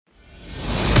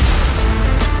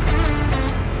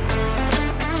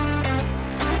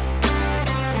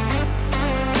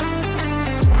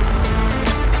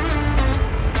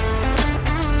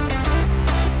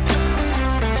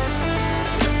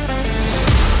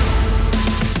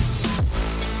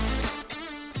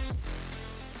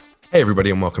Hey,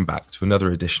 everybody, and welcome back to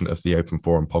another edition of the Open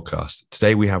Forum podcast.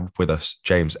 Today, we have with us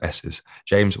James Esses.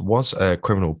 James was a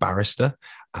criminal barrister,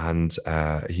 and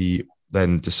he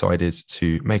then decided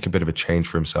to make a bit of a change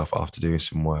for himself after doing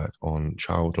some work on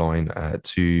Childline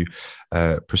to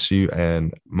pursue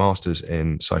a master's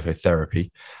in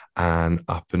psychotherapy. And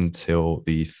up until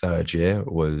the third year,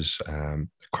 was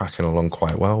cracking along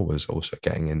quite well, was also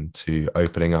getting into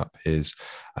opening up his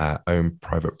own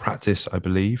private practice, I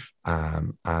believe.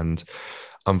 And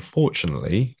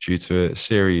unfortunately, due to a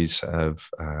series of,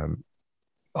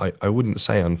 I wouldn't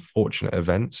say unfortunate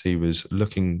events, he was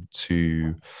looking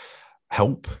to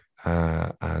help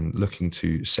and looking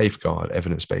to safeguard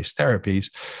evidence-based therapies,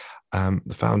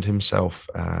 found himself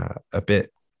a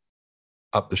bit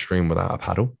up the stream without a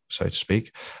paddle, so to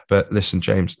speak. But listen,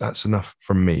 James, that's enough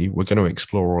from me. We're going to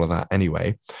explore all of that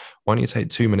anyway. Why don't you take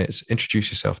 2 minutes, introduce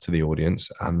yourself to the audience,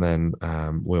 and then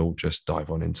we'll just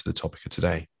dive on into the topic of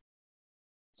today.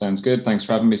 Sounds good. Thanks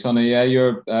for having me, Sonny. Yeah,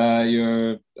 your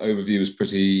overview was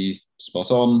pretty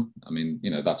spot on. I mean,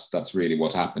 that's really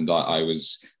what happened. I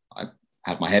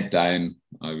had my head down.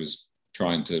 I was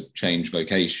trying to change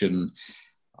vocation.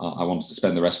 I wanted to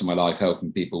spend the rest of my life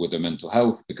helping people with their mental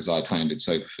health because I'd found it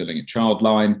so fulfilling at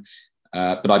Childline.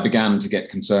 But I began to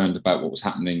get concerned about what was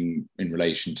happening in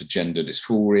relation to gender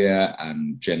dysphoria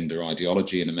and gender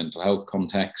ideology in a mental health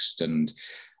context. And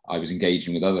I was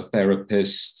engaging with other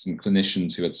therapists and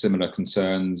clinicians who had similar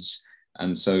concerns.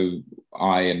 And so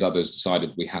I and others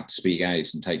decided we had to speak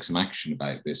out and take some action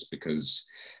about this because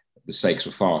the stakes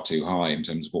were far too high in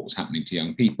terms of what was happening to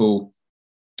young people.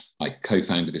 I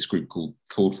co-founded this group called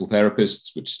Thoughtful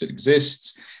Therapists, which still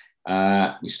exists.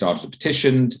 We started a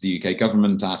petition to the UK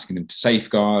government asking them to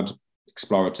safeguard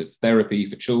explorative therapy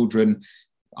for children.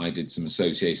 I did some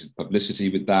associated publicity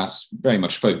with that, very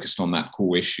much focused on that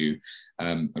core issue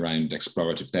around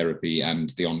explorative therapy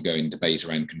and the ongoing debate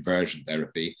around conversion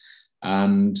therapy.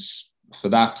 And for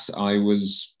that, I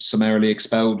was summarily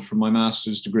expelled from my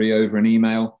master's degree over an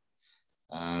email.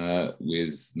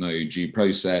 With no due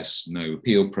process, no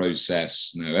appeal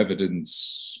process, no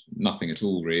evidence, nothing at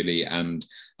all really. And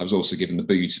I was also given the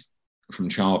boot from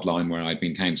Childline, where I'd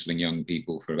been counselling young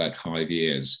people for about 5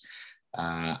 years.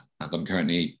 And I'm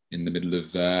currently in the middle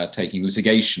of taking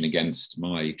litigation against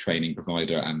my training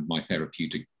provider and my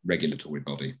therapeutic regulatory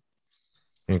body.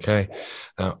 Okay.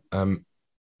 Now,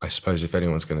 I suppose if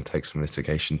anyone's going to take some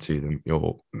litigation to them,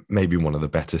 you're maybe one of the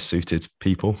better suited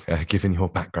people, given your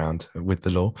background with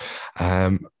the law.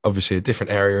 Obviously, a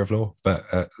different area of law,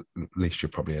 but at least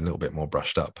you're probably a little bit more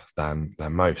brushed up than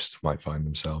most might find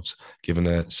themselves, given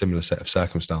a similar set of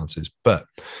circumstances. But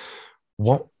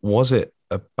what was it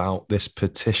about this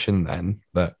petition then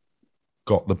that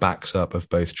got the backs up of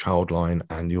both Childline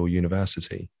and your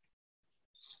university?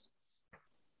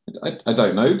 I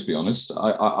don't know, to be honest.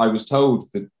 I was told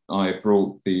that I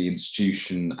brought the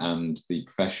institution and the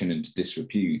profession into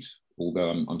disrepute, although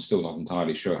I'm still not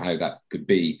entirely sure how that could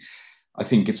be. I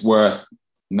think it's worth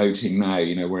noting now,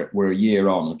 we're a year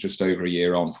on, or just over a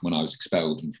year on from when I was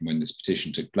expelled and from when this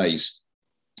petition took place.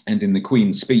 And in the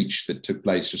Queen's speech that took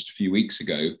place just a few weeks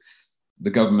ago,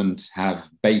 the government have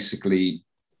basically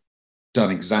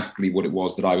done exactly what it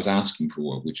was that I was asking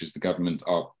for, which is the government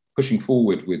are pushing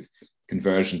forward with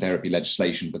conversion therapy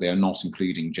legislation, but they are not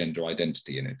including gender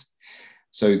identity in it.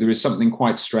 So there is something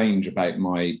quite strange about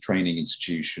my training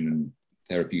institution and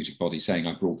therapeutic body saying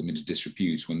I brought them into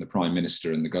disrepute when the Prime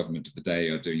Minister and the government of the day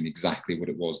are doing exactly what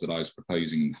it was that I was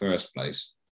proposing in the first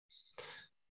place.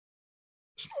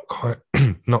 It's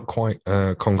not quite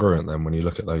congruent then when you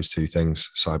look at those two things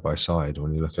side by side,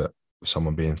 when you look at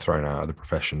someone being thrown out of the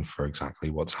profession for exactly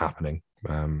what's happening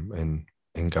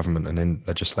in government and in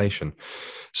legislation.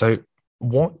 So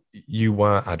what you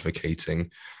were advocating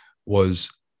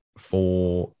was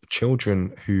for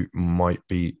children who might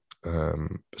be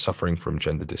suffering from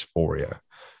gender dysphoria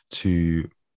to,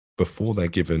 before they're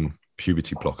given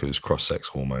puberty blockers, cross-sex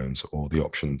hormones, or the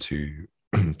option to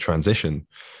transition,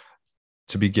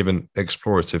 to be given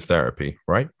explorative therapy,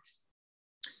 right?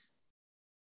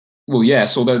 Well,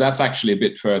 yes, although that's actually a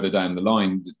bit further down the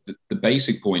line. The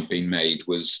basic point being made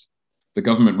was the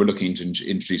government were looking to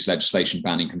introduce legislation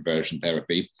banning conversion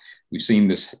therapy. We've seen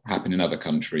this happen in other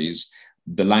countries.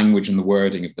 The language and the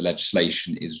wording of the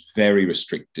legislation is very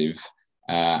restrictive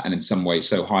and in some ways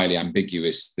so highly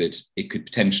ambiguous that it could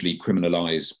potentially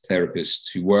criminalize therapists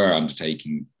who were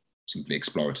undertaking simply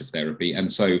explorative therapy. And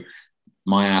so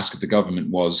my ask of the government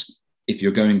was, if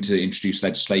you're going to introduce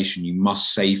legislation, you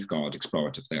must safeguard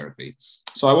explorative therapy.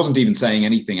 So I wasn't even saying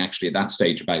anything actually at that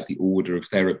stage about the order of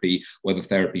therapy, whether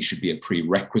therapy should be a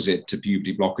prerequisite to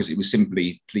puberty blockers. It was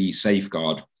simply, please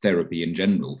safeguard therapy in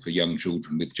general for young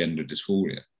children with gender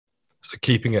dysphoria. So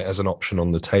keeping it as an option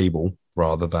on the table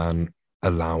rather than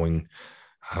allowing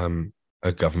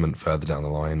a government further down the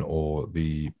line or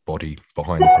the body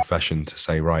behind the profession to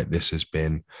say, right, this has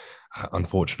been,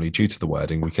 unfortunately, due to the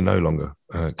wording, we can no longer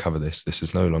cover this. This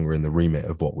is no longer in the remit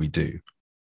of what we do.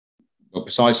 Well,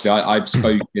 precisely. I've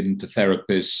spoken to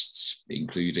therapists,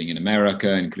 including in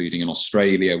America, including in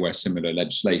Australia, where similar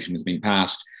legislation has been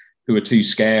passed, who are too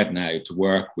scared now to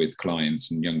work with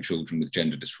clients and young children with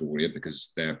gender dysphoria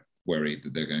because they're worried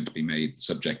that they're going to be made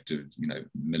subject of,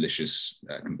 malicious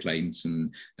complaints,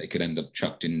 and they could end up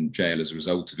chucked in jail as a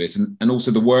result of it. And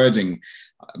also the wording,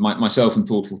 myself and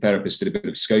thoughtful therapists did a bit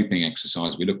of scoping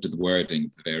exercise. We looked at the wording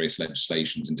of the various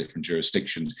legislations in different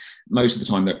jurisdictions. Most of the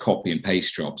time they're copy and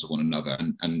paste jobs of one another,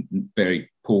 and very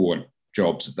poor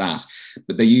jobs at that.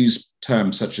 But they use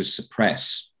terms such as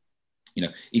suppress.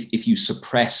 If you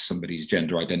suppress somebody's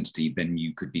gender identity, then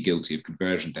you could be guilty of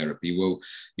conversion therapy. Well,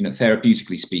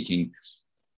 therapeutically speaking,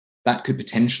 that could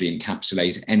potentially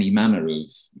encapsulate any manner of,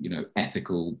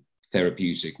 ethical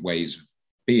therapeutic ways of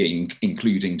being,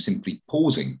 including simply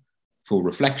pausing for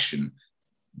reflection,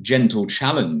 gentle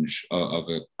challenge of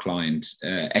a client,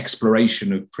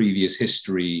 exploration of previous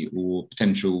history or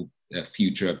potential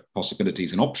future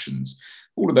possibilities and options.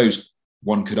 All of those,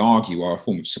 one could argue, are a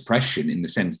form of suppression in the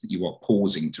sense that you are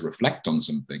pausing to reflect on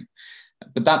something.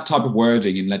 But that type of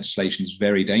wording in legislation is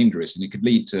very dangerous, and it could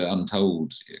lead to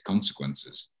untold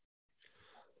consequences.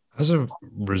 As a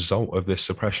result of this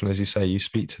suppression, as you say, you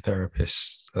speak to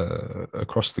therapists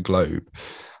across the globe.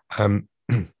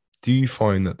 Do you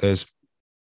find that there's,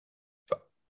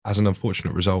 as an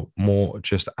unfortunate result, more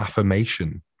just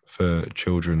affirmation for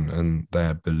children and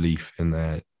their belief in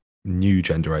their new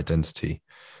gender identity?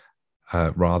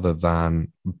 Rather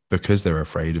than because they're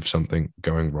afraid of something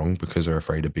going wrong, because they're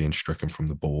afraid of being stricken from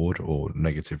the board or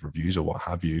negative reviews or what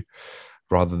have you,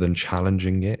 rather than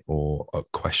challenging it or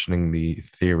questioning the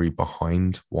theory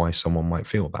behind why someone might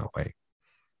feel that way?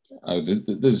 Oh,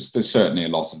 there's certainly a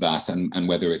lot of that, and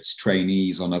whether it's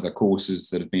trainees on other courses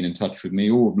that have been in touch with me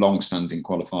or long-standing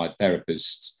qualified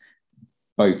therapists,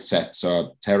 both sets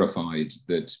are terrified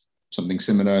that something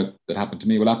similar that happened to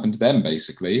me will happen to them,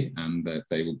 basically, and that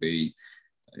their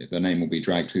name will be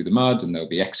dragged through the mud and they'll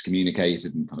be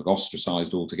excommunicated and kind of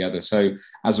ostracized altogether. So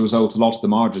as a result, a lot of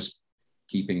them are just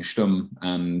keeping stum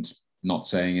and not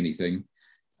saying anything.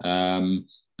 And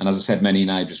as I said, many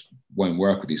now just won't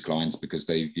work with these clients because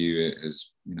they view it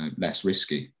as less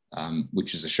risky,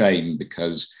 which is a shame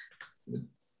because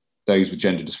those with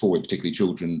gender dysphoria, particularly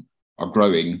children, are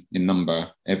growing in number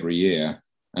every year.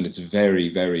 And it's a very,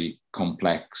 very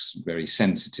complex, very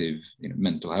sensitive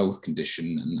mental health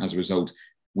condition. And as a result,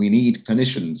 we need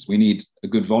clinicians. We need a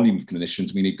good volume of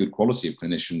clinicians. We need good quality of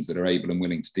clinicians that are able and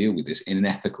willing to deal with this in an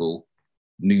ethical,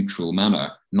 neutral manner,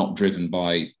 not driven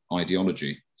by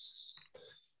ideology.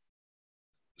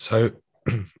 So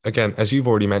again, as you've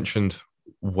already mentioned,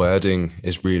 wording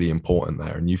is really important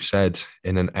there. And you've said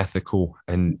in an ethical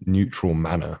and neutral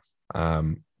manner,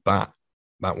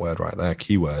 that word right there,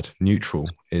 keyword, neutral,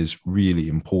 is really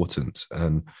important.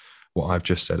 And what I've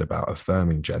just said about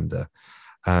affirming gender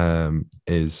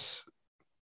is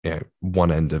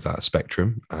one end of that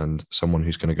spectrum, and someone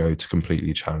who's going to go to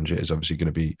completely challenge it is obviously going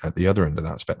to be at the other end of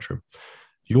that spectrum.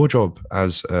 Your job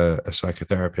as a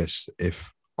psychotherapist,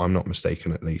 if I'm not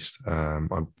mistaken, at least, I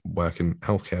work in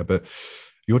healthcare, but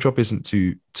your job isn't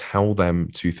to tell them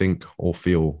to think or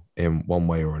feel in one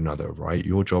way or another, right?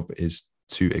 Your job is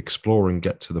to explore and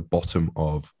get to the bottom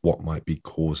of what might be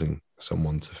causing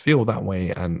someone to feel that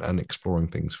way, and exploring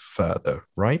things further,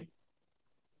 right?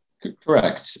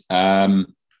 Correct.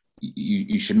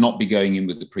 You should not be going in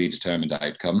with the predetermined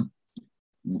outcome,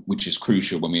 which is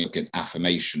crucial when we look at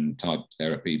affirmation type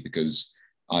therapy, because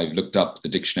I've looked up the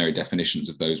dictionary definitions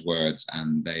of those words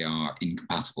and they are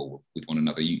incompatible with one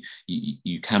another.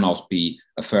 You cannot be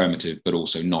affirmative but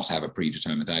also not have a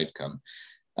predetermined outcome.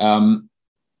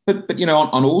 But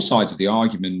on all sides of the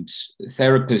argument,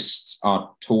 therapists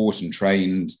are taught and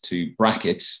trained to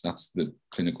bracket, that's the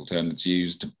clinical term that's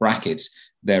used, to bracket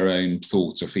their own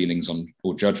thoughts or feelings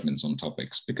or judgments on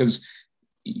topics, because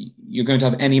you're going to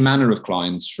have any manner of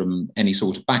clients from any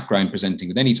sort of background presenting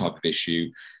with any type of issue.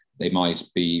 They might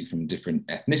be from different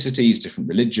ethnicities, different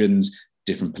religions,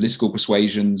 different political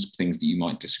persuasions, things that you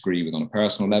might disagree with on a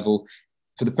personal level.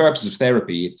 for the purpose of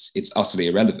therapy, it's utterly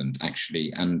irrelevant,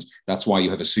 actually. And that's why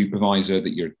you have a supervisor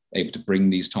that you're able to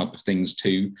bring these type of things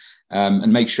to,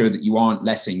 and make sure that you aren't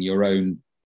letting your own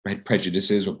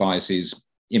prejudices or biases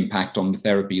impact on the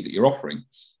therapy that you're offering.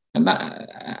 And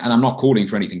I'm not calling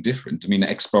for anything different. I mean,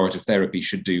 explorative therapy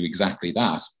should do exactly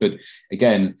that. But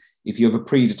again, if you have a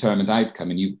predetermined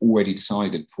outcome and you've already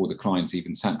decided before the client's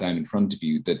even sat down in front of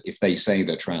you that if they say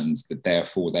they're trans, that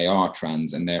therefore they are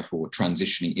trans and therefore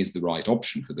transitioning is the right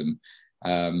option for them,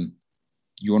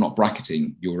 you're not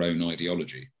bracketing your own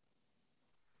ideology.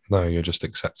 No, you're just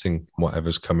accepting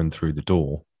whatever's coming through the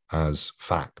door as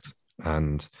fact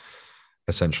and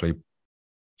essentially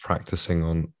practicing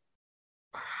on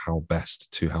how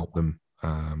best to help them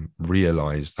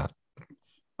realize that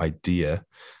idea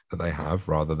that they have,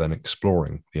 rather than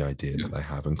exploring the idea that they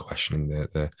have and questioning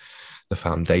the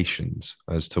foundations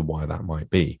as to why that might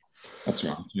be. That's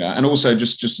right. Yeah, and also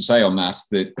just to say on that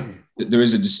there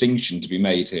is a distinction to be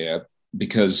made here,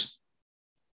 because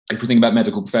if we think about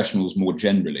medical professionals more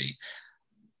generally,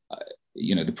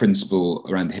 the principle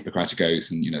around the Hippocratic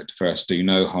Oath and, to first do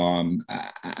no harm.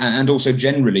 And also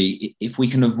generally, if we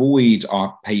can avoid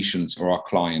our patients or our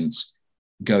clients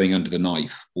going under the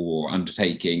knife or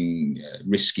undertaking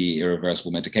risky,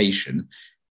 irreversible medication,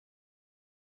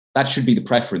 that should be the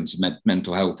preference of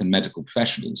mental health and medical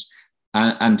professionals.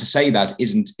 And to say that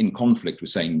isn't in conflict with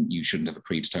saying you shouldn't have a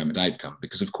predetermined outcome,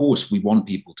 because of course we want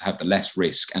people to have the less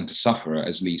risk and to suffer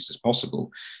as least as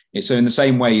possible. So in the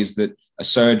same way as that a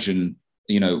surgeon,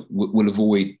 will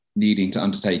avoid needing to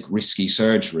undertake risky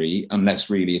surgery unless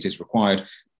really it is required,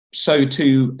 so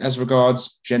too as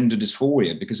regards gender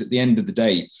dysphoria, because at the end of the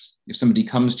day, if somebody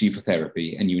comes to you for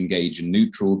therapy and you engage in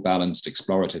neutral, balanced,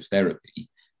 explorative therapy,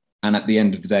 and at the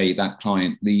end of the day, that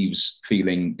client leaves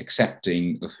feeling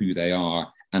accepting of who they are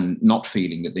and not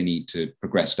feeling that they need to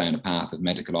progress down a path of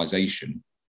medicalization,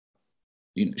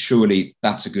 surely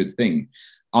that's a good thing.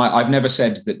 I've never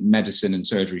said that medicine and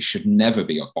surgery should never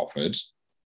be offered.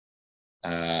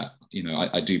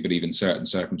 I do believe in certain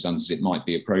circumstances it might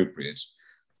be appropriate.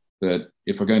 But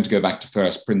if we're going to go back to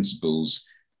first principles,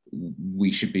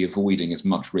 we should be avoiding as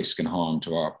much risk and harm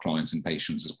to our clients and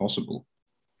patients as possible.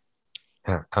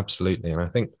 Yeah, absolutely. And I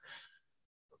think,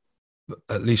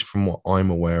 at least from what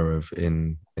I'm aware of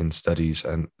in studies,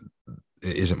 and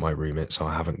it isn't my remit, so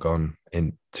I haven't gone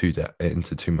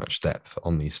into too much depth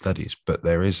on these studies, but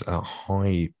there is a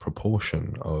high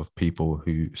proportion of people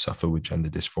who suffer with gender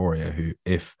dysphoria who,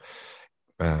 if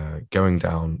going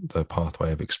down the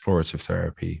pathway of explorative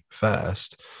therapy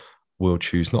first, will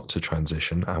choose not to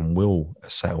transition and will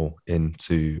settle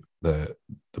into the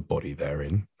body they're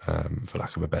in, for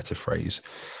lack of a better phrase.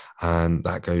 And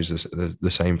that goes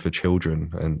the same for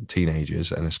children and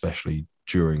teenagers, and especially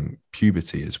during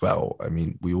puberty as well. I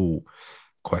mean, we all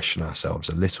question ourselves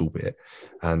a little bit,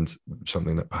 and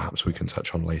something that perhaps we can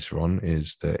touch on later on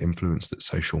is the influence that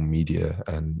social media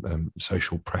and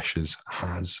social pressures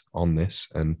has on this,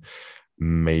 and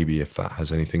maybe if that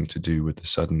has anything to do with the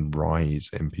sudden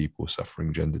rise in people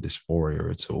suffering gender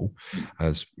dysphoria at all.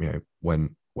 As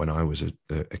when I was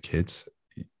a kid,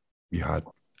 you had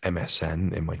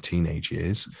MSN in my teenage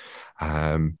years.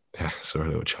 Saw a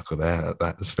little chuckle there.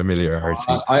 That's familiarity.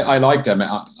 I liked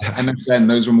MSN.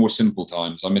 Those were more simple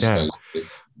times. I miss those.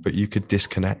 But you could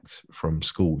disconnect from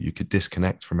school. You could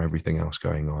disconnect from everything else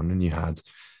going on, and you had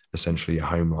essentially your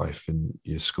home life and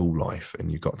your school life, and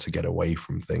you got to get away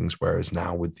from things. Whereas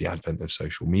now, with the advent of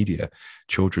social media,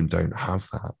 children don't have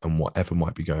that, and whatever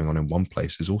might be going on in one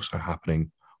place is also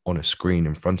happening on a screen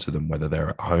in front of them, whether they're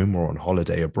at home or on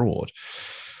holiday abroad.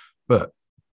 But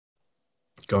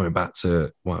going back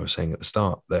to what I was saying at the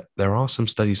start, that there are some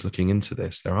studies looking into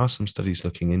this. There are some studies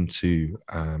looking into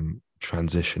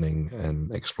transitioning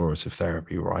and explorative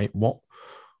therapy, right? What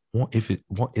is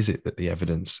it that the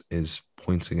evidence is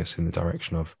pointing us in the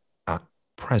direction of at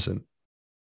present?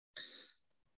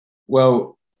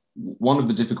 Well, one of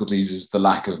the difficulties is the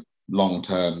lack of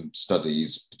long-term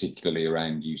studies, particularly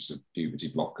around use of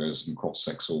puberty blockers and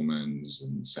cross-sex hormones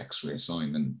and sex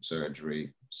reassignment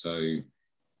surgery. So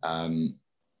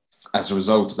as a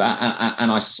result of that, and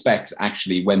I suspect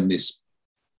actually when this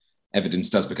evidence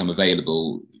does become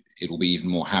available, it will be even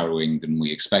more harrowing than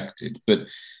we expected. But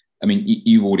I mean,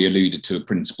 you've already alluded to a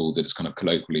principle that's kind of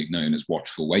colloquially known as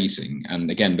watchful waiting. And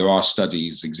again, there are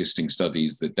existing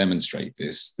studies that demonstrate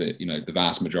this, that, the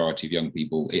vast majority of young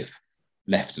people, if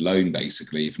left alone,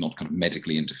 basically, if not kind of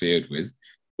medically interfered with,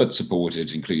 but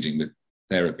supported, including with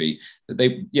therapy, that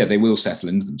they will settle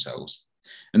into themselves.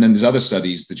 And then there's other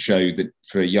studies that show that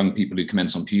for young people who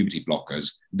commence on puberty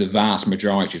blockers, the vast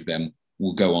majority of them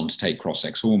will go on to take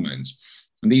cross-sex hormones.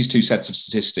 And these two sets of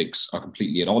statistics are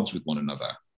completely at odds with one another.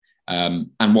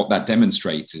 And what that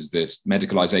demonstrates is that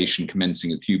medicalization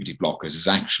commencing with puberty blockers is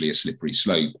actually a slippery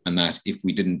slope, and that if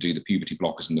we didn't do the puberty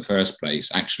blockers in the first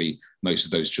place, actually most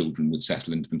of those children would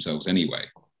settle into themselves anyway.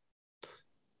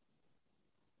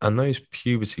 And those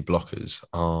puberty blockers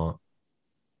are,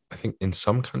 I think, in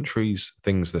some countries,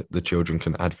 things that the children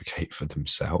can advocate for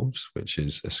themselves, which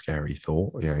is a scary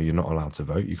thought. You know, you're not allowed to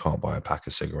vote. You can't buy a pack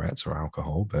of cigarettes or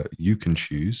alcohol, but you can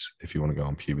choose if you want to go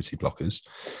on puberty blockers.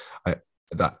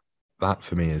 That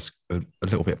for me is a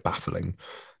little bit baffling.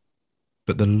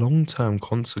 But the long-term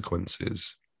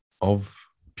consequences of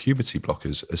puberty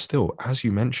blockers are still, as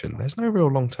you mentioned, there's no real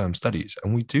long-term studies.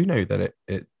 And we do know that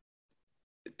it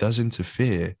does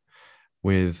interfere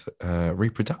with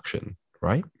reproduction,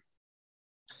 right?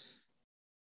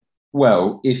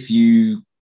 Well,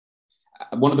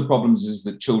 one of the problems is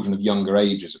that children of younger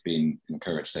ages are being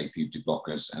encouraged to take puberty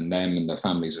blockers, and them and their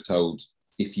families are told,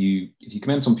 if you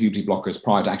commence on puberty blockers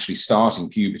prior to actually starting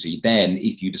puberty, then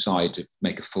if you decide to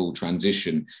make a full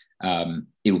transition,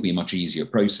 it will be a much easier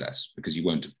process because you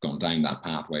won't have gone down that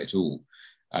pathway at all.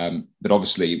 But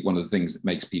obviously, one of the things that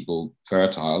makes people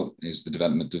fertile is the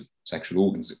development of sexual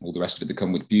organs, all the rest of it that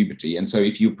come with puberty. And so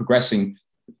if you're progressing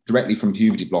directly from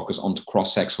puberty blockers onto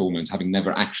cross-sex hormones, having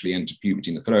never actually entered puberty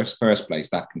in the first place,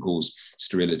 that can cause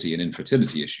sterility and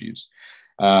infertility issues.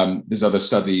 There's other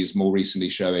studies more recently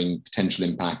showing potential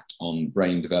impact on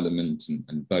brain development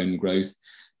and bone growth.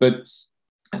 But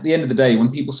at the end of the day,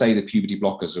 when people say that puberty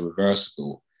blockers are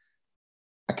reversible,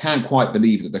 I can't quite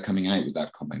believe that they're coming out with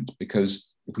that comment,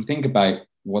 because if we think about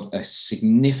what a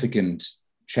significant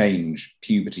change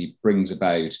puberty brings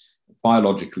about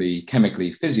biologically,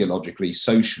 chemically, physiologically,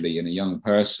 socially in a young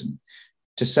person,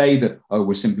 to say that, oh,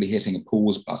 we're simply hitting a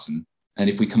pause button, and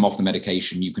if we come off the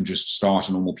medication, you can just start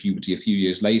a normal puberty a few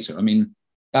years later. I mean,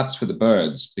 that's for the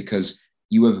birds, because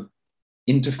you have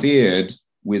interfered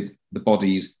with the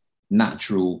body's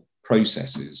natural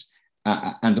processes.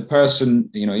 And a person,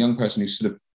 a young person who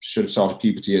should have started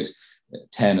puberty at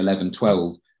 10, 11,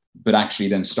 12, but actually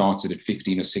then started at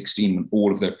 15 or 16 when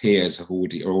all of their peers are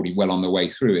already well on their way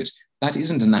through it, that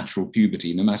isn't a natural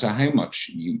puberty, no matter how much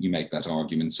you make that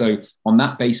argument. So on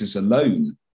that basis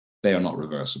alone, they are not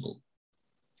reversible.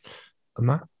 And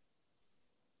that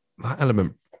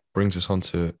element brings us on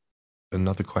to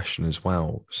another question as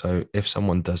well. So if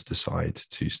someone does decide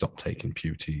to stop taking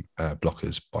puberty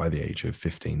blockers by the age of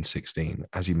 15, 16,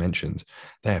 as you mentioned,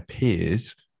 their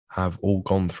peers have all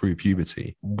gone through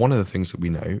puberty. One of the things that we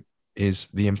know is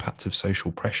the impact of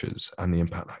social pressures and the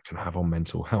impact that can have on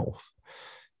mental health.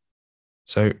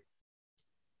 So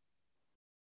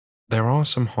there are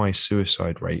some high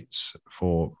suicide rates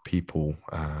for people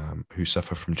who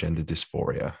suffer from gender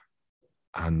dysphoria.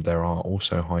 And there are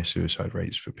also high suicide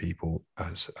rates for people,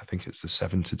 as I think it's the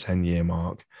 7 to 10 year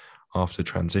mark after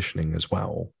transitioning as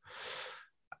well.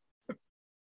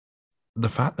 The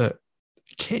fact that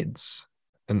kids,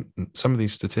 and some of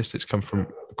these statistics come from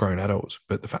grown adults,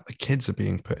 but the fact that kids are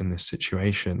being put in this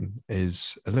situation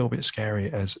is a little bit scary,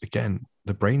 as again,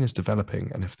 the brain is developing.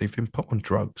 And if they've been put on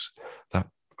drugs that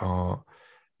are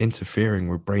interfering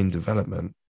with brain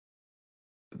development,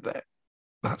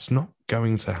 that's not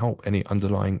going to help any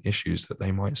underlying issues that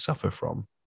they might suffer from.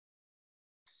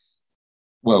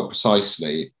 Well,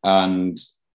 precisely. And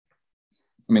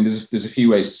I mean, there's a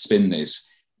few ways to spin this.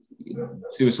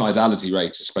 Suicidality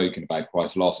rates are spoken about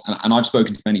quite a lot. And I've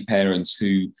spoken to many parents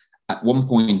who at one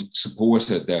point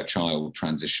supported their child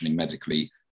transitioning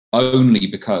medically only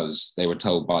because they were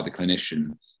told by the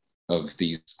clinician of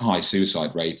these high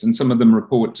suicide rates. And some of them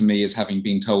report to me as having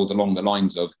been told along the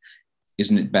lines of,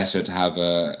 isn't it better to have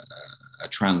a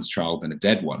trans child than a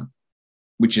dead one?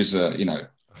 Which is a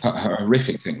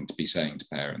horrific thing to be saying to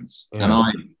parents. Yeah.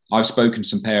 And I've spoken to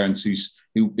some parents who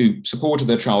supported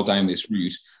their child down this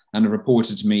route and have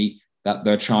reported to me that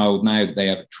their child, now that they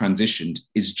have transitioned,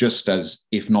 is just as,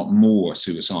 if not more,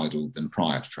 suicidal than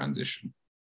prior to transition.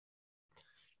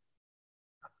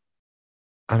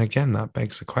 And again, that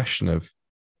begs the question of,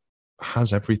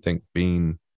 has everything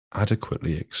been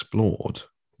adequately explored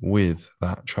with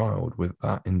that child, with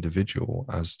that individual,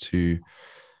 as to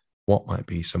what might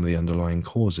be some of the underlying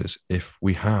causes, if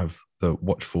we have the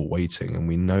watchful waiting and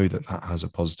we know that that has a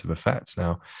positive effect?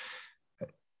 Now,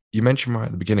 you mentioned right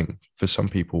at the beginning, for some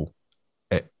people,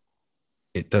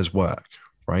 it does work,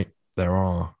 right? There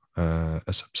are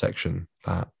a subsection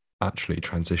that actually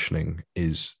transitioning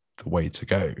is the way to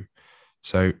go.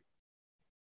 So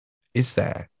is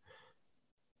there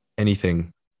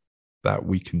anything that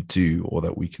we can do or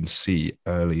that we can see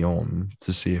early on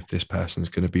to see if this person is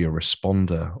going to be a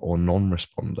responder or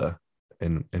non-responder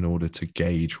in order to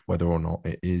gauge whether or not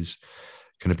it is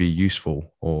going to be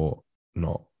useful or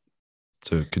not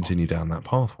to continue down that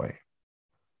pathway?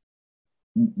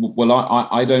 Well,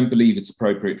 I don't believe it's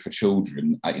appropriate for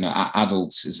children.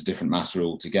 Adults is a different matter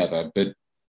altogether. But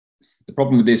the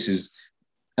problem with this is,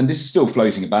 and this is still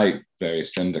floating about various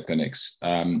gender clinics,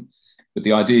 but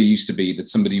the idea used to be that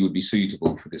somebody would be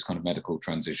suitable for this kind of medical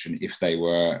transition if they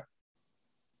were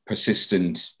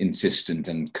persistent, insistent,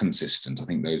 and consistent. I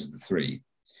think those are the three,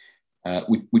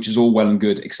 which is all well and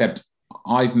good, except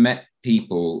I've met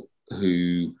people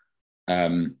who,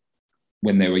 when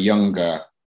they were younger,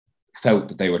 felt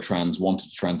that they were trans, wanted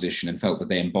to transition, and felt that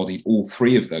they embodied all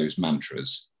three of those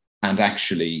mantras. And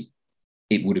actually,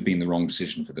 it would have been the wrong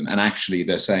decision for them. And actually,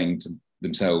 they're saying to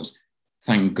themselves,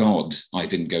 thank God I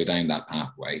didn't go down that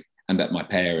pathway, and that my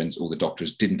parents or the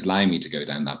doctors didn't allow me to go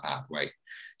down that pathway.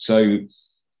 So,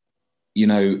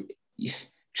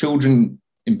 children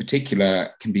in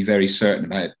particular can be very certain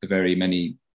about a very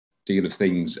many deal of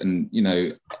things, and,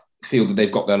 feel that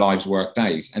they've got their lives worked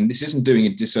out. And this isn't doing a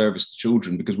disservice to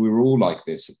children, because we were all like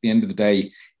this. At the end of the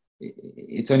day,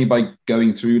 it's only by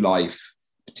going through life,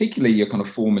 particularly your kind of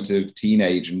formative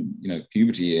teenage and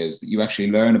puberty years, that you actually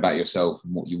learn about yourself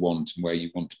and what you want and where you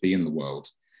want to be in the world.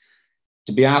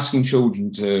 To be asking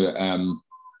children to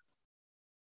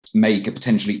make a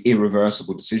potentially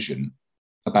irreversible decision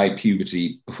about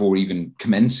puberty before even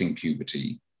commencing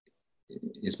puberty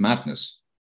is madness.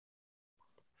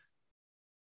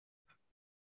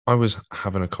 I was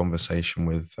having a conversation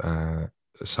with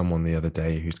someone the other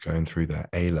day who's going through their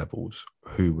A levels,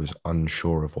 who was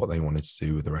unsure of what they wanted to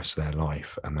do with the rest of their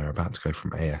life, and they're about to go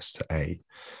from AS to A,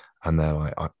 and they're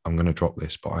like, I'm going to drop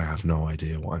this, but I have no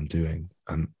idea what I'm doing.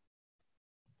 And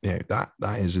that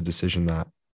is a decision that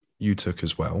you took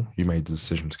as well. You made the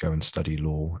decision to go and study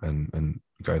law and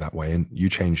go that way, and you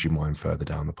changed your mind further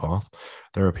down the path.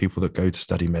 There are people that go to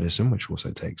study medicine, which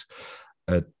also takes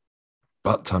a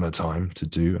butt ton of time to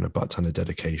do, and a butt ton of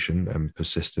dedication and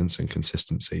persistence and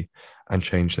consistency, and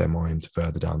change their mind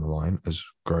further down the line as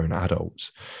grown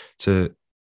adults. To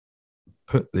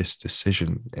put this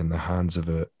decision in the hands of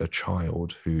a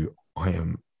child who I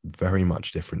am very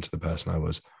much different to the person I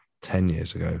was 10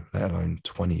 years ago, let alone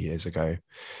 20 years ago,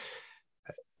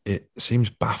 it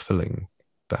seems baffling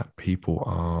that people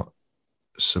are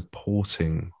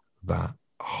supporting that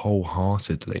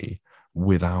wholeheartedly,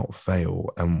 without fail,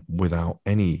 and without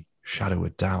any shadow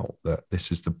of doubt that this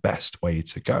is the best way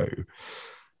to go.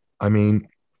 I mean,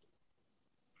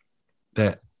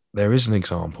 there is an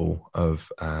example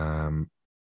of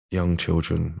young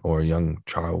children, or a young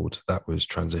child that was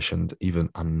transitioned even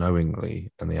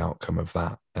unknowingly, and the outcome of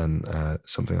that, and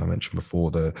something I mentioned before,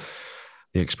 the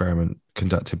experiment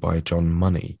conducted by John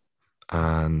Money.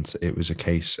 And it was a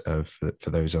case of, for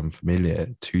those unfamiliar,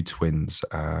 two twins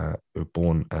were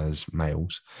born as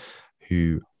males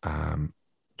who,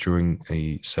 during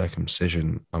a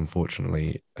circumcision,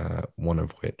 unfortunately, one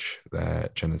of which, their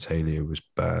genitalia was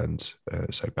burned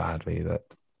so badly that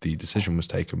the decision was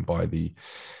taken by the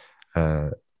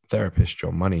therapist,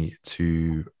 John Money,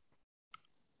 to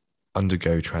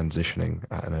undergo transitioning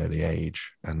at an early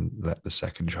age and let the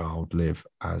second child live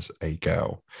as a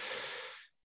girl.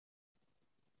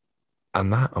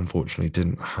 And that, unfortunately,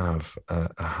 didn't have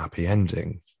a happy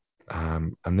ending.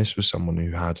 And this was someone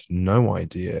who had no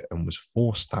idea and was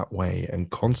forced that way, and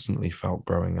constantly felt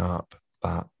growing up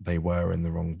that they were in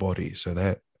the wrong body. So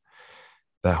their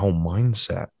whole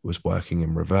mindset was working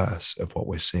in reverse of what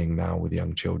we're seeing now with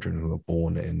young children who are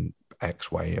born in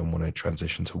X way and want to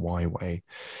transition to Y way.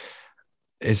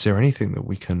 Is there anything that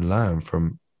we can learn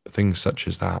from things such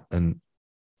as that, and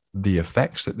the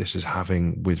effects that this is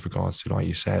having with regards to, like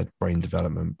you said, brain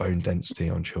development, bone density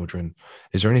on children?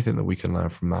 Is there anything that we can learn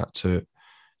from that to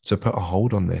put a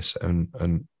hold on this,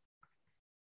 and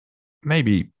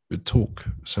maybe talk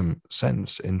some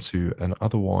sense into an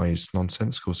otherwise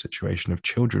nonsensical situation of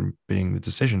children being the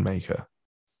decision maker?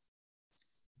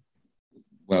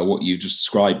 Well, what you just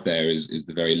described there is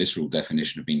the very literal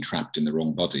definition of being trapped in the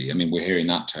wrong body. I mean, we're hearing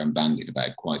that term bandied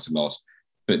about quite a lot,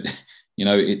 but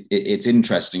it's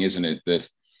interesting, isn't it, that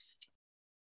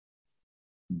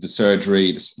the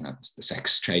surgery, the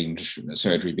sex change, the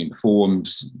surgery being performed,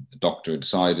 the doctor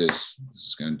decided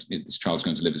this child's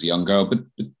going to live as a young girl, but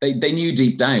they knew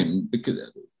deep down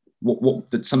because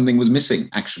that something was missing,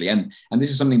 actually, and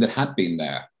this is something that had been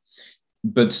there.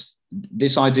 But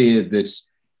this idea that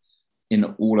in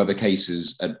all other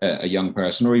cases, a young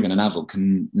person or even an adult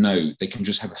can know, they can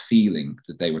just have a feeling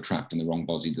that they were trapped in the wrong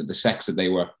body, that the sex that they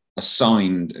were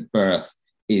assigned at birth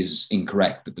is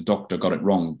incorrect, that the doctor got it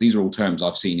wrong. These are all terms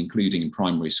I've seen, including in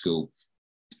primary school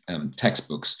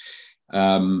textbooks.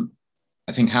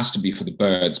 I think has to be for the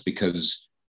birds, because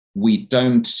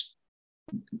none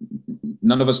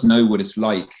of us know what it's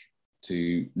like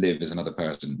to live as another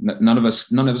person. None of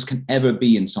us can ever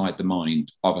be inside the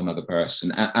mind of another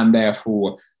person, and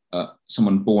therefore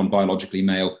someone born biologically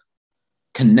male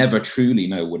can never truly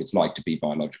know what it's like to be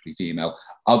biologically female,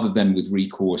 other than with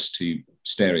recourse to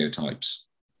stereotypes.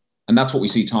 And that's what we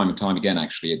see time and time again,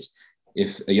 actually. It's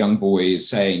if a young boy is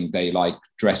saying they like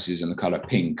dresses in the color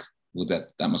pink, well,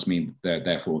 that must mean they're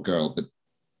therefore a girl. But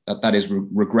that is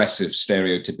regressive,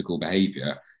 stereotypical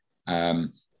behavior.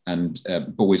 And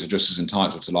boys are just as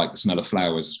entitled to like the smell of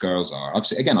flowers as girls are. I've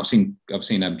seen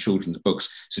children's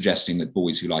books suggesting that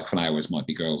boys who like flowers might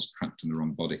be girls trapped in the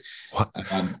wrong body. What?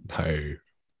 No.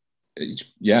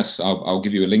 Yes, I'll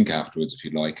give you a link afterwards if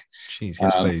you'd like. Jeez,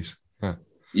 yes, please. Yeah.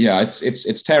 Yeah,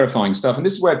 it's terrifying stuff, and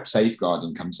this is where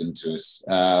safeguarding comes into it.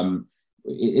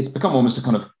 It's become almost a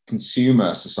kind of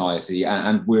consumer society,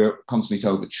 and we're constantly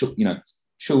told that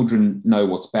children know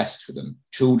what's best for them.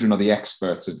 Children are the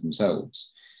experts of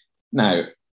themselves. Now,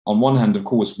 on one hand, of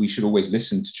course, we should always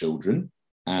listen to children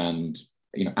and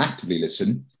actively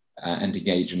listen and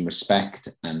engage in respect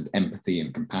and empathy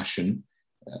and compassion.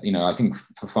 I think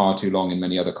for far too long in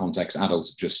many other contexts, adults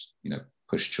have just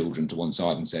pushed children to one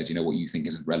side and said, what you think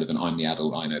isn't relevant, I'm the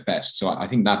adult, I know best. So I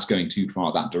think that's going too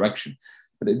far that direction.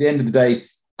 But at the end of the day,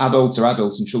 adults are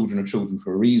adults and children are children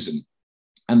for a reason.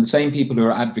 And the same people who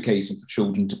are advocating for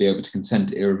children to be able to consent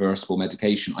to irreversible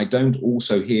medication, I don't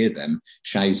also hear them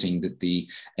shouting that the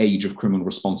age of criminal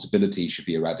responsibility should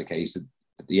be eradicated,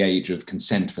 that the age of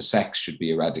consent for sex should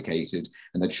be eradicated,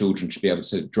 and that children should be able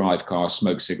to drive cars,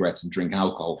 smoke cigarettes, and drink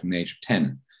alcohol from the age of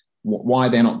 10. Why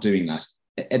they're not doing that?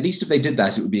 At least if they did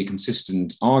that, it would be a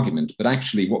consistent argument. But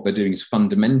actually, what they're doing is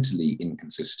fundamentally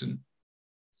inconsistent.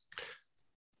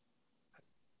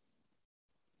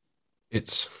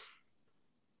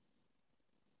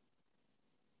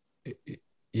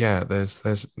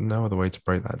 There's no other way to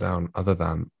break that down other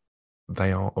than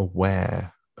they are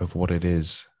aware of what it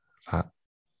is that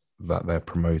they're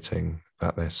promoting,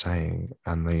 that they're saying,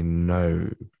 and they know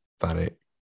that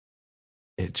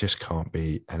it just can't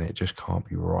be, and it just can't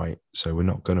be right. So we're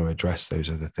not going to address those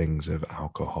other things of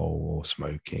alcohol or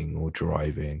smoking or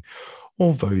driving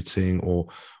or voting or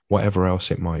whatever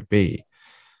else it might be,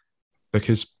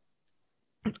 because,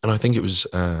 and I think it was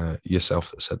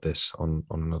yourself that said this on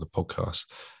another podcast,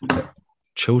 that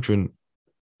children,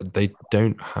 they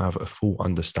don't have a full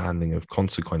understanding of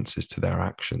consequences to their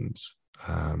actions,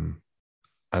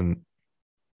 and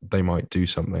they might do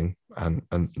something and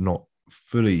not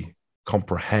fully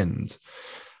comprehend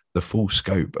the full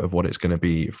scope of what it's going to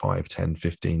be 5, 10,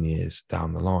 15 years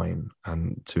down the line.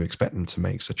 And to expect them to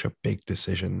make such a big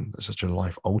decision, such a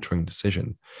life-altering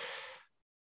decision,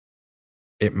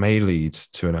 it may lead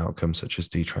to an outcome such as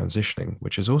detransitioning,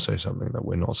 which is also something that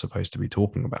we're not supposed to be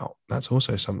talking about. That's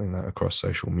also something that across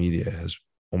social media has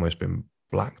almost been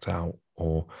blacked out,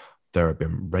 or there have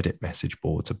been Reddit message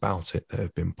boards about it that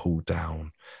have been pulled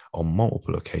down on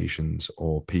multiple occasions,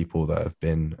 or people that have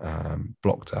been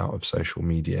blocked out of social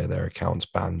media, their accounts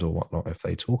banned or whatnot if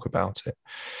they talk about it,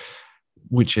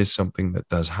 which is something that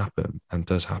does happen and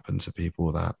does happen to people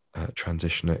that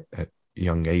transition at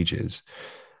young ages.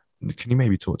 Can you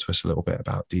maybe talk to us a little bit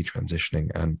about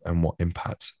detransitioning and what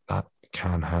impact that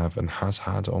can have and has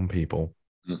had on people?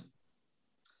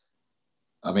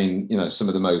 I mean, some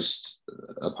of the most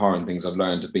abhorrent things I've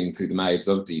learned have been through the mouths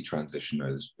of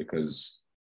detransitioners, because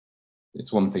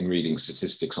it's one thing reading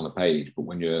statistics on a page, but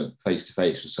when you're face to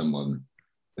face with someone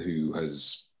who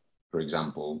has, for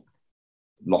example,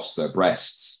 lost their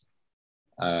breasts,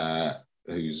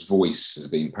 whose voice has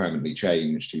been permanently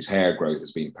changed, whose hair growth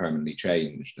has been permanently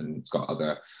changed, and it's got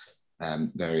other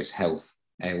various health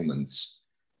ailments,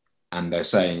 and they're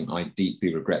saying, I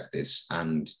deeply regret this,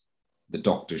 and the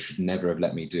doctor should never have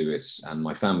let me do it, and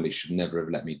my family should never have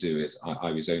let me do it.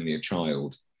 I was only a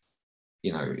child.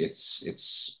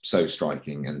 It's so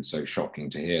striking and so shocking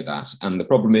to hear that. And the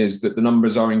problem is that the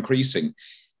numbers are increasing,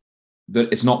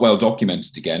 that it's not well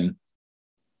documented again,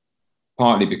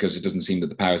 partly because it doesn't seem that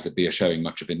the powers that be are showing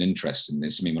much of an interest in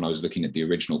this. I mean, when I was looking at the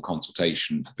original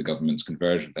consultation for the government's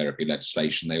conversion therapy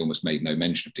legislation, they almost made no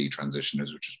mention of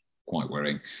detransitioners, which is quite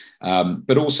worrying.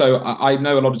 But also, I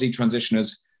know a lot of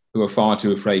detransitioners who are far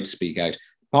too afraid to speak out,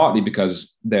 partly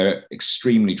because they're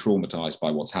extremely traumatized by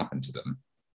what's happened to them,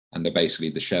 and they're basically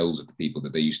the shells of the people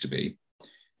that they used to be.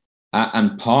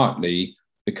 And partly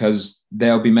because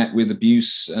they'll be met with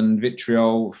abuse and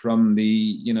vitriol from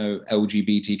the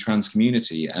LGBT trans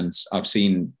community. And I've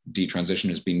seen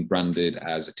detransitioners being branded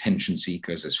as attention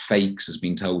seekers, as fakes, as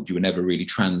being told you were never really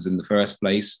trans in the first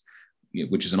place.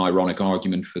 which is an ironic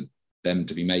argument for them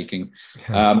to be making.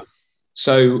 Yeah.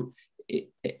 So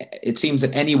it seems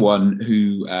that anyone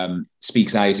who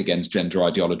speaks out against gender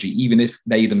ideology, even if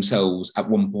they themselves at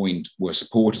one point were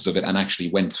supporters of it and actually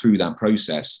went through that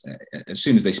process, as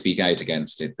soon as they speak out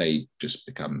against it, they just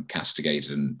become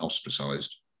castigated and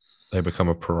ostracized. They become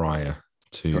a pariah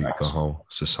to Correct. the whole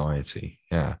society.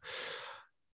 Yeah.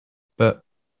 But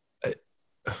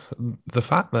the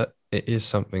fact that it is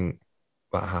something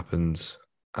that happens,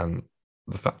 and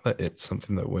the fact that it's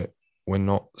something that we're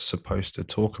not supposed to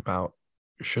talk about,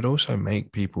 should also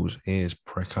make people's ears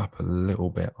prick up a little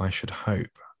bit, I should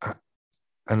hope.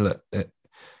 And look, to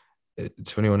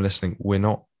anyone listening, we're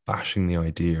not bashing the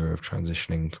idea of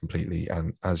transitioning completely.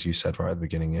 And as you said right at the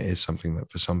beginning, it is something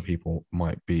that for some people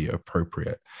might be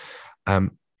appropriate.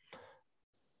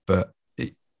 But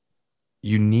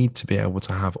you need to be able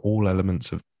to have all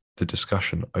elements of the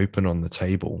discussion open on the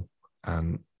table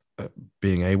and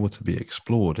being able to be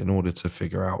explored in order to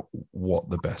figure out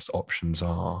what the best options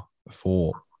are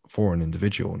for an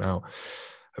individual. Now,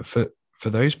 for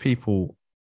those people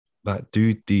that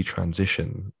do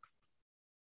detransition,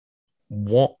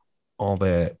 what are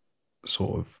their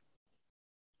sort of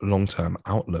long-term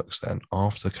outlooks then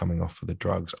after coming off of the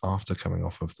drugs, after coming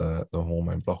off of the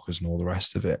hormone blockers and all the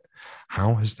rest of it?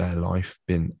 How has their life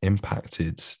been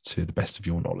impacted, to the best of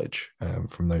your knowledge,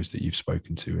 from those that you've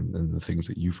spoken to and the things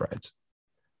that you've read?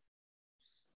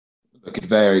 Look, it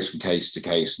varies from case to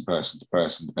case and person to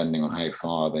person, depending on how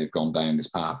far they've gone down this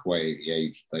pathway, the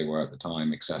age they were at the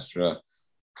time, etc.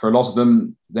 For a lot of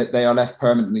them, they are left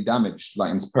permanently damaged,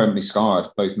 like, and permanently scarred,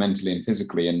 both mentally and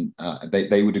physically. And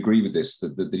they would agree with this,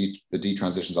 that the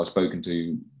detransitions I've spoken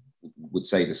to would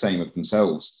say the same of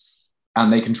themselves.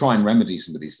 And they can try and remedy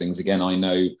some of these things. Again, I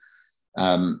know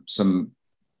some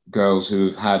girls who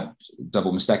have had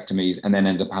double mastectomies and then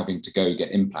end up having to go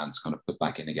get implants kind of put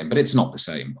back in again, but it's not the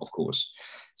same, of course.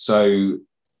 So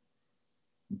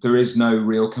there is no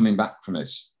real coming back from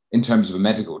it in terms of a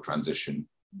medical transition.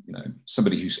 You know,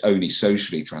 somebody who's only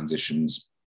socially transitions,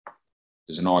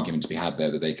 there's an argument to be had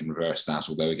there that they can reverse that,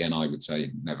 although again, I would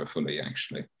say never fully,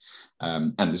 actually.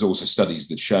 And there's also studies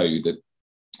that show that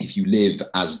if you live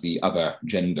as the other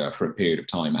gender for a period of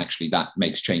time, actually that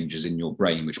makes changes in your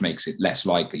brain, which makes it less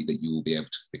likely that you will be able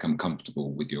to become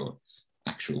comfortable with your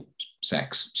actual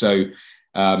sex. So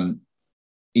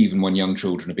even when young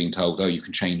children are being told, oh, you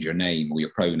can change your name or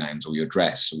your pronouns or your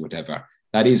dress or whatever,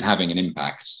 that is having an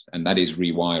impact, and that is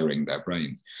rewiring their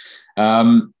brains.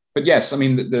 But yes, I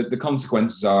mean, the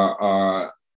consequences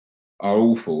are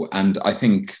awful. And I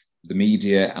think the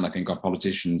media and I think our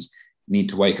politicians need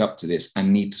to wake up to this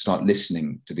and need to start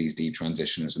listening to these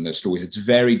detransitioners and their stories. It's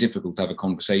very difficult to have a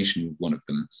conversation with one of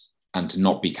them and to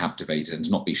not be captivated and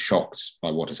to not be shocked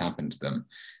by what has happened to them.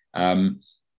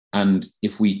 And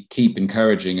if we keep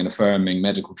encouraging and affirming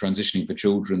medical transitioning for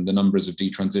children, the numbers of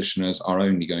detransitioners are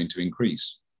only going to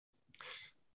increase.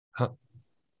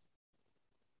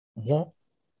 What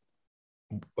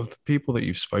of the people that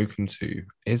you've spoken to,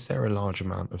 is there a large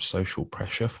amount of social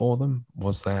pressure for them?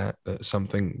 Was there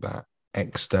something that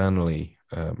externally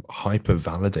hyper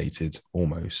validated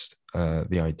almost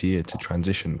the idea to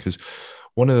transition? Because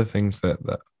one of the things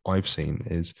that I've seen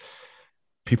is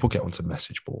people get onto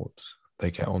message boards,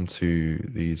 they get onto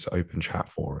these open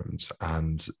chat forums,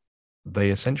 and they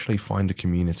essentially find a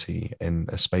community in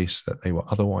a space that they were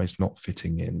otherwise not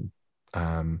fitting in.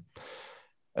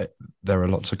 There are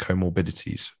lots of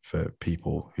comorbidities for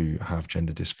people who have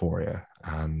gender dysphoria,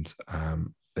 and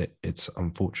it's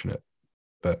unfortunate.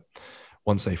 But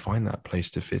once they find that place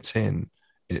to fit in,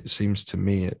 it seems to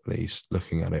me, at least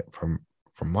looking at it from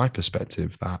my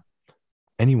perspective, that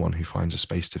anyone who finds a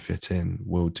space to fit in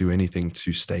will do anything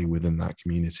to stay within that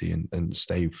community and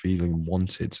stay feeling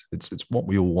wanted. It's what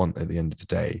we all want at the end of the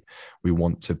day. We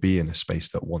want to be in a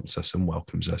space that wants us and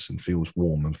welcomes us and feels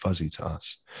warm and fuzzy to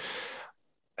us.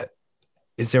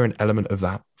 Is there an element of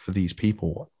that for these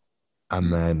people?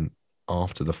 And then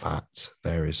after the fact,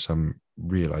 there is some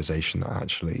realization that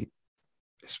actually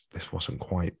this wasn't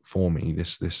quite for me.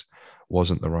 This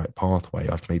wasn't the right pathway.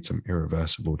 I've made some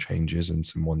irreversible changes and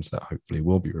some ones that hopefully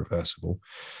will be reversible.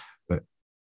 But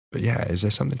yeah, is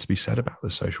there something to be said about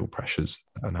the social pressures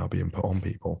that are now being put on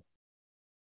people?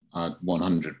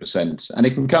 100%. And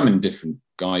it can come in different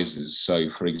guises. So,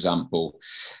 for example,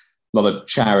 a lot of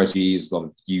charities, a lot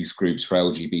of youth groups for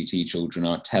LGBT children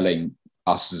are telling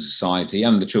us as a society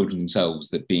and the children themselves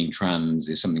that being trans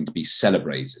is something to be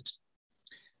celebrated.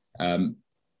 And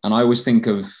I always think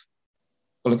of,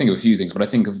 well, I think of a few things, but I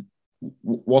think of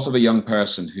what of a young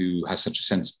person who has such a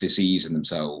sense of dis-ease in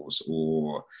themselves,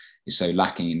 or is so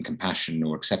lacking in compassion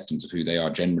or acceptance of who they are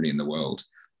generally in the world,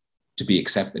 to be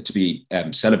accepted, to be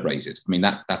celebrated? I mean,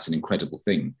 that's an incredible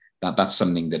thing. That's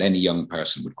something that any young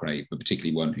person would crave, but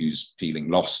particularly one who's feeling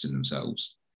lost in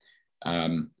themselves.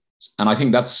 And I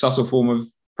think that's a subtle form of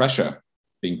pressure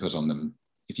being put on them.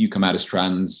 If you come out as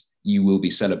trans, you will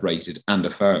be celebrated and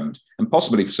affirmed, and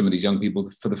possibly for some of these young people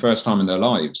for the first time in their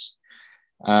lives.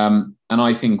 And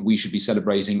I think we should be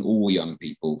celebrating all young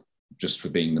people just for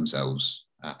being themselves,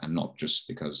 and not just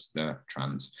because they're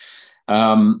trans.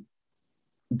 Then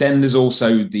there's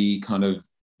also the kind of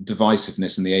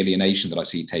divisiveness and the alienation that I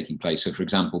see taking place. So, for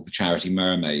example, the charity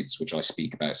Mermaids, which I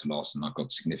speak about a lot, and I've got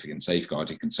significant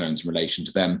safeguarding concerns in relation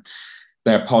to them.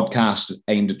 Their podcast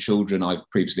aimed at children, I've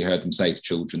previously heard them say to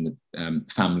children that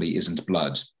family isn't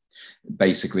blood.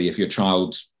 Basically, if your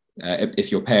child,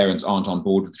 if your parents aren't on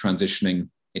board with transitioning,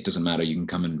 it doesn't matter, you can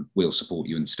come and we'll support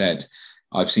you instead.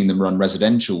 I've seen them run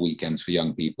residential weekends for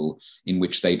young people in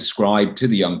which they describe to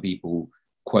the young people,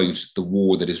 quote, the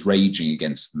war that is raging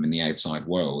against them in the outside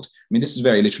world. I mean, this is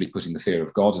very literally putting the fear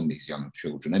of God in these young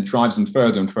children, and drives them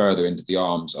further and further into the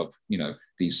arms of,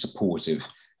 these supportive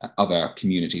other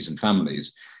communities and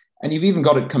families. And you've even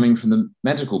got it coming from the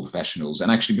medical professionals.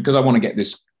 And actually, because I want to get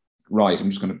this right,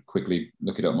 I'm just going to quickly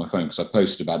look it up on my phone because I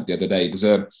posted about it the other day. There's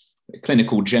a clinic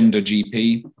called Gender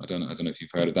GP. I don't know if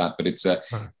you've heard of that, but it's a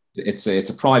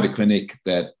private clinic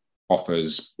that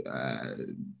offers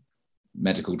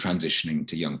medical transitioning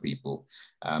to young people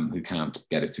who can't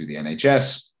get it through the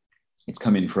NHS. It's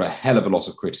come in for a hell of a lot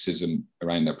of criticism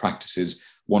around their practices.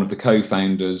 One of the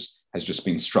co-founders has just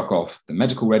been struck off the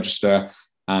medical register,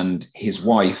 and his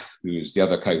wife, who is the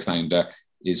other co-founder,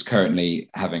 is currently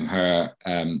having her,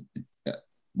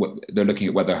 they're looking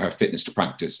at whether her fitness to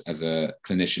practice as a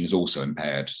clinician is also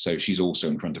impaired. So she's also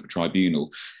in front of a tribunal.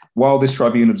 While this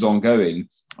tribunal is ongoing,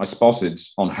 I spotted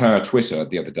on her Twitter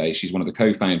the other day, she's one of the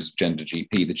co-founders of Gender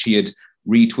GP, that she had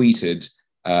retweeted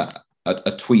a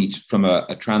tweet from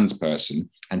a trans person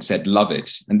and said, love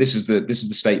it. And this is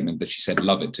the statement that she said,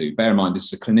 love it to. Bear in mind, this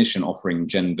is a clinician offering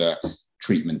gender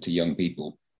treatment to young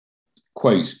people.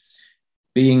 Quote,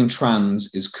 being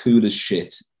trans is cool as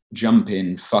shit. Jump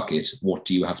in, fuck it. What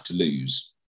do you have to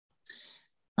lose?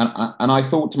 And I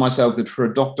thought to myself that for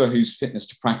a doctor whose fitness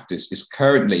to practice is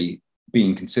currently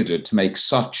being considered to make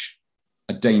such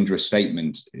a dangerous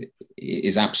statement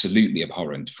is absolutely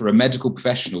abhorrent. For a medical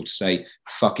professional to say,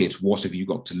 fuck it, what have you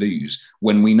got to lose?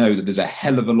 When we know that there's a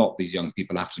hell of a lot these young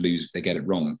people have to lose if they get it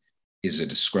wrong, is a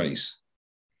disgrace.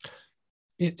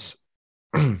 It's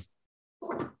not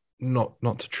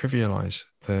to trivialize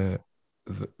the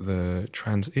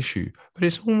trans issue, but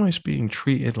it's almost being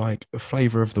treated like a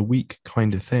flavor of the week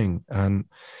kind of thing. And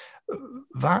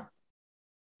that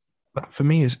for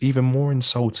me is even more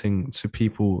insulting to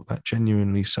people that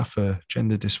genuinely suffer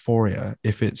gender dysphoria.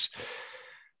 If it's,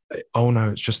 oh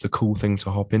no, it's just the cool thing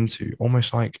to hop into,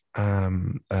 almost like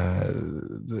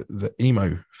the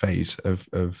emo phase of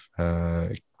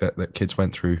that kids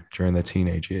went through during their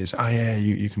teenage years. Oh yeah,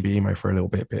 you can be emo for a little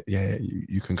bit, but yeah,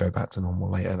 you can go back to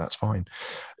normal later. That's fine.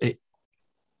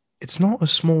 It's not a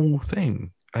small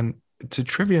thing, and to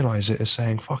trivialize it as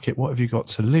saying, fuck it, what have you got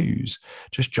to lose?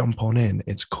 Just jump on in.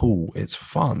 It's cool. It's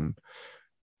fun.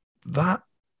 That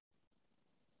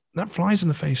flies in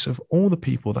the face of all the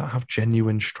people that have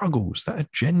genuine struggles, that are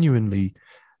genuinely,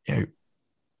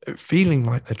 feeling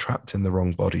like they're trapped in the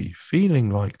wrong body, feeling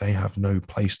like they have no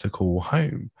place to call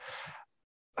home.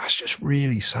 That's just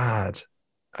really sad.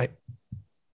 I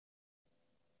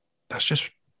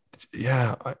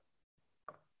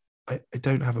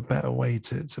don't have a better way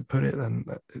to put it than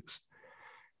that.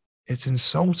 It's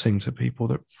insulting to people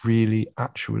that really,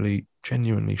 actually,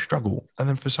 genuinely struggle. And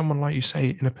then for someone, like you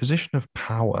say, in a position of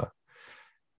power,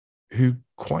 who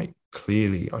quite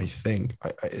clearly, I think,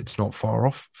 it's not far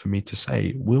off for me to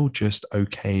say, will just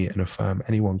okay and affirm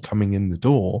anyone coming in the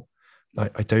door.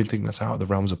 I don't think that's out of the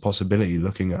realms of possibility,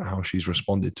 looking at how she's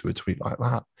responded to a tweet like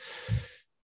that.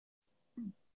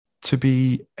 To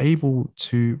be able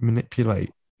to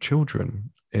manipulate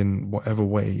children in whatever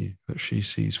way that she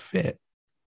sees fit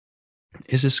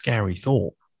is a scary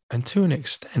thought. And to an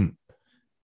extent,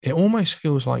 it almost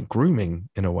feels like grooming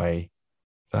in a way,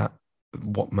 that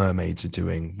what mermaids are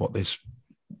doing, what this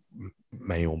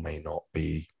may or may not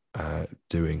be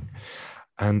doing.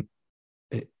 And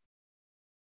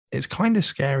it's kind of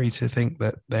scary to think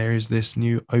that there is this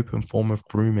new open form of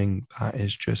grooming that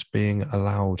is just being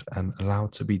allowed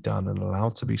to be done and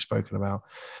allowed to be spoken about,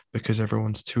 because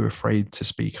everyone's too afraid to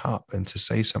speak up and to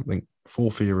say something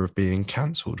for fear of being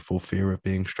cancelled, for fear of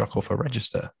being struck off a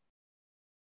register.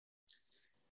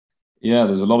 Yeah,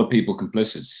 there's a lot of people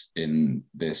complicit in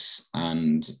this,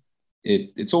 and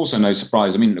it's also no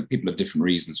surprise. I mean, people have different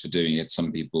reasons for doing it.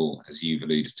 Some people, as you've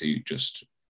alluded to, just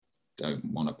don't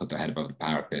want to put their head above the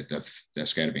parapet. They're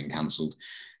scared of being cancelled.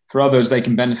 For others, they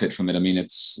can benefit from it. I mean,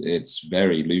 it's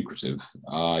very lucrative.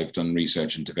 I've done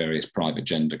research into various private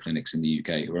gender clinics in the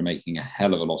UK who are making a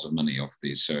hell of a lot of money off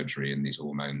these surgery and these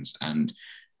hormones,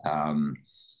 um,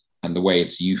 and the way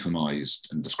it's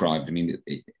euphemized and described. I mean,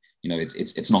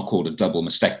 it's not called a double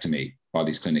mastectomy by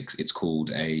these clinics. It's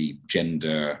called a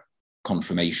gender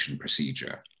confirmation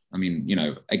procedure. I mean,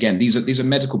 again, these are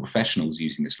medical professionals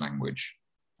using this language.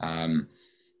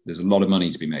 There's a lot of money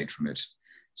to be made from it.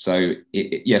 So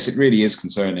yes, it really is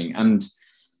concerning. And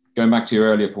going back to your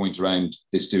earlier point around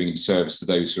this doing a disservice to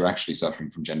those who are actually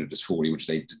suffering from gender dysphoria, which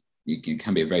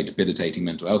can be a very debilitating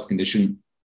mental health condition.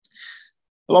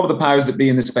 A lot of the powers that be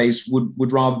in this space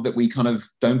would rather that we kind of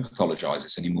don't pathologize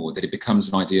this anymore, that it becomes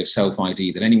an idea of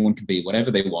self-ID, that anyone can be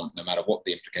whatever they want, no matter what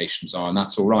the implications are, and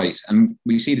that's all right. And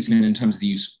we see this in terms of the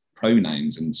use of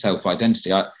pronouns and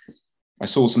self-identity. I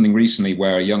saw something recently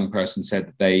where a young person said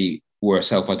that they were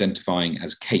self-identifying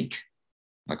as cake,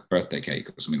 like a birthday cake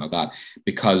or something like that,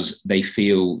 because they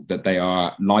feel that they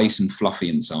are light and fluffy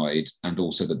inside, and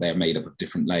also that they're made up of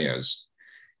different layers.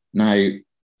 Now,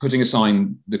 putting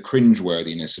aside the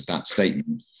cringeworthiness of that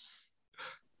statement,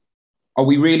 are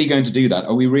we really going to do that?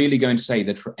 Are we really going to say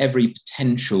that for every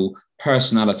potential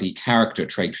personality, character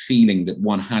trait, feeling that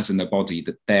one has in their body,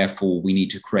 that therefore we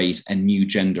need to create a new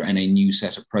gender and a new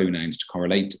set of pronouns to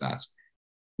correlate to that?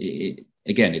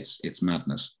 Again, it's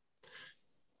madness.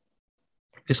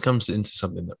 This comes into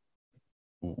something that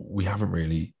we haven't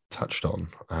really touched on.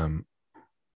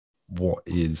 What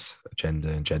is gender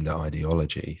and gender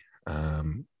ideology?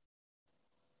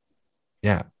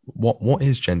 What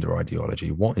is gender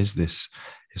ideology? What is this?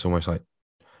 It's almost like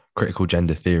critical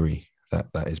gender theory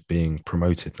that is being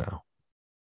promoted now.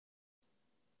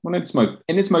 Well,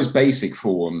 in its most basic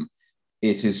form,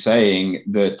 it is saying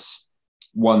that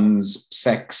one's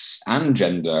sex and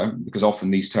gender, because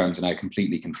often these terms are now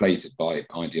completely conflated by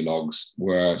ideologues,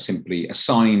 were simply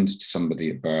assigned to somebody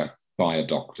at birth by a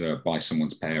doctor, by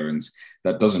someone's parents.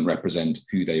 That doesn't represent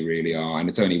who they really are. And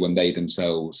it's only when they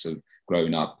themselves have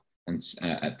grown up and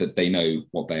that they know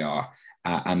what they are.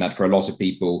 And that for a lot of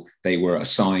people, they were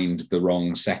assigned the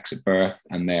wrong sex at birth,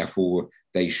 and therefore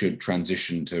they should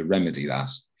transition to remedy that.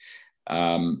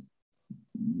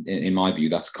 In my view,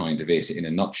 that's kind of it in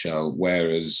a nutshell.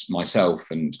 Whereas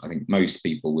myself, and I think most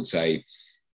people would say,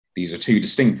 these are two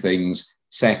distinct things.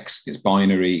 Sex is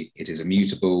binary, it is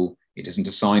immutable, it isn't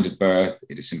assigned at birth,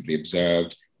 it is simply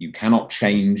observed. You cannot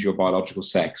change your biological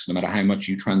sex, no matter how much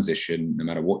you transition, no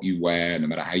matter what you wear, no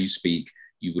matter how you speak,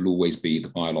 you will always be the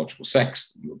biological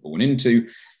sex that you were born into.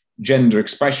 Gender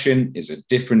expression is a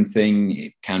different thing.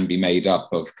 It can be made up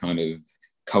of kind of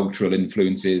cultural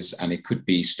influences, and it could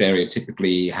be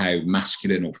stereotypically how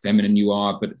masculine or feminine you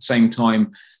are, but at the same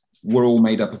time, we're all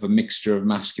made up of a mixture of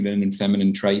masculine and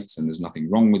feminine traits, and there's nothing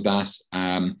wrong with that.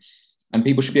 And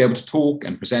people should be able to talk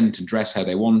and present and dress how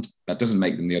they want. That doesn't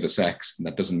make them the other sex, and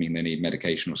that doesn't mean they need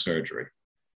medication or surgery.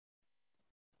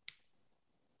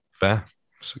 Fair,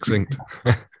 succinct.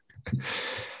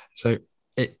 So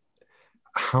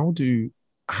how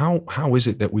is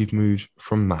it that we've moved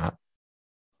from that,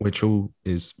 which all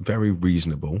is very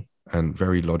reasonable and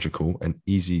very logical and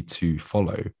easy to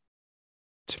follow,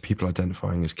 to people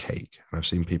identifying as cake? And I've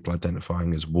seen people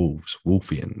identifying as wolves,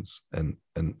 wolfians, and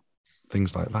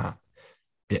things like that.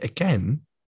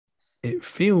 It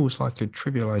feels like a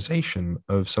trivialization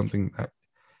of something that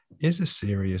is a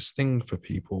serious thing for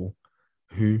people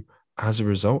who, as a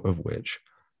result of which,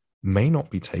 may not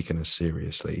be taken as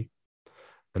seriously,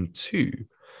 and two,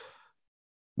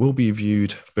 will be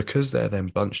viewed, because they're then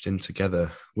bunched in together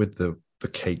with the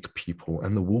cake people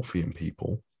and the wolfian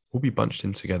people, will be bunched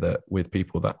in together with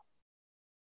people that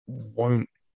won't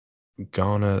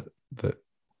garner the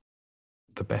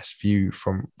best view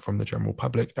from the general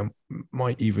public, and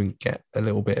might even get a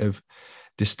little bit of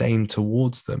disdain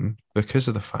towards them because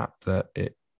of the fact that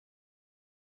it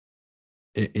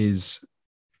is,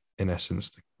 in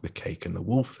essence, the cake and the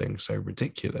wolf thing so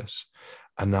ridiculous,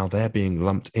 and now they're being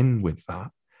lumped in with that.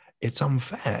 It's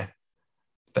unfair.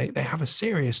 They have a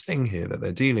serious thing here that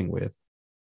they're dealing with,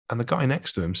 and the guy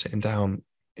next to him, sitting down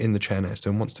in the chair next to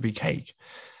him, wants to be cake.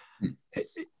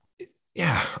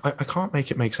 I can't make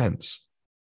it make sense.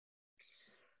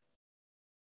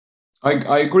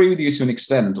 I agree with you to an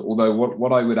extent, although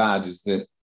what I would add is that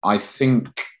I think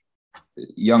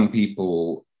young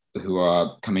people who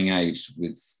are coming out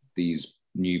with these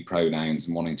new pronouns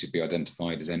and wanting to be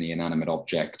identified as any inanimate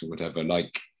object or whatever,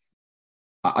 like,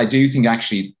 I do think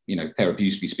actually,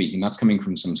 therapeutically speaking, that's coming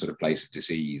from some sort of place of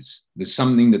disease. There's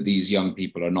something that these young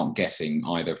people are not getting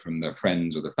either from their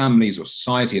friends or their families or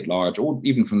society at large, or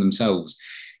even from themselves,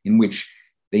 in which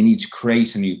they need to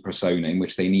create a new persona, in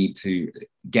which they need to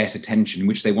get attention, in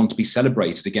which they want to be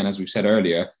celebrated. Again, as we've said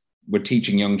earlier, we're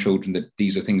teaching young children that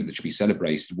these are things that should be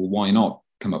celebrated. Well, why not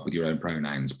come up with your own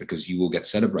pronouns? Because you will get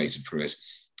celebrated for it.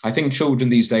 I think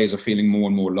children these days are feeling more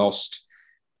and more lost.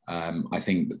 I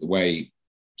think that the way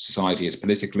society is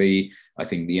politically, I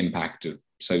think the impact of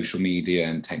social media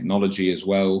and technology as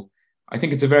well, I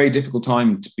think it's a very difficult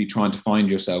time to be trying to find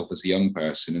yourself as a young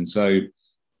person. And so,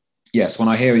 yes, when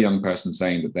I hear a young person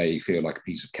saying that they feel like a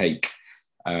piece of cake,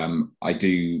 I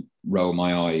do roll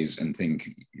my eyes and think,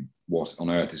 what on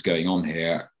earth is going on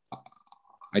here?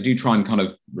 I do try and kind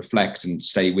of reflect and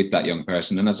stay with that young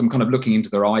person. And as I'm kind of looking into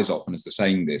their eyes often as they're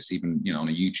saying this, even on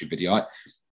a YouTube video,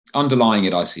 underlying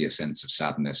it, I see a sense of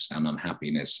sadness and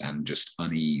unhappiness and just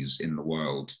unease in the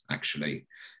world, actually.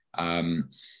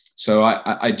 So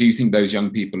I do think those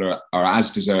young people are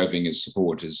as deserving as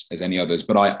support as any others.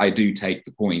 But I do take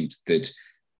the point that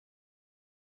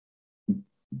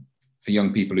for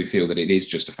young people who feel that it is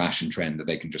just a fashion trend, that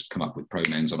they can just come up with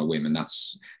pronouns on a whim, and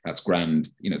that's grand.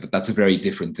 That's a very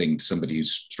different thing to somebody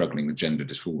who's struggling with gender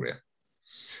dysphoria.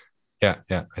 Yeah,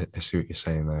 I see what you're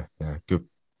saying there. Yeah, good,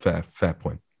 fair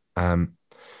point.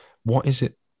 What is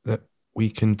it that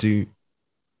we can do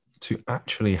to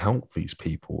actually help these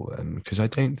people then? Because I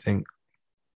don't think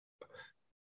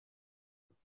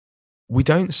we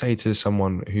don't say to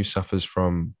someone who suffers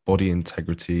from body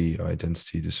integrity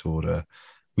identity disorder,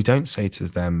 we don't say to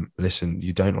them, listen,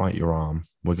 you don't like your arm,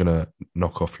 we're going to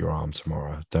knock off your arm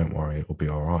tomorrow, don't worry, it'll be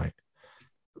all right.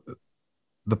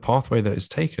 The pathway that is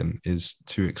taken is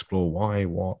to explore why,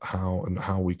 what, how, and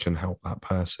how we can help that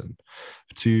person.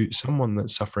 To someone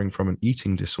that's suffering from an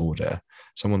eating disorder,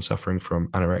 someone suffering from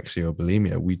anorexia or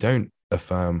bulimia, we don't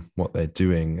affirm what they're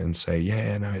doing and say,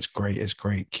 yeah, no, it's great,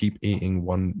 keep eating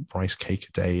one rice cake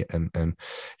a day and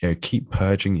keep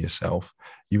purging yourself.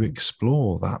 You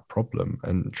explore that problem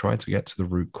and try to get to the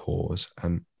root cause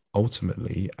and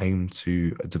ultimately aim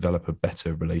to develop a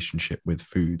better relationship with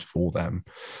food for them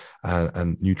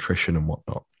and nutrition and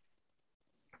whatnot.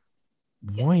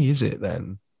 Why is it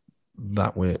then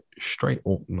that we're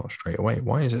not straight away,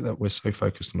 why is it that we're so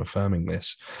focused on affirming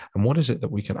this? And what is it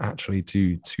that we can actually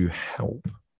do to help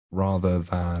rather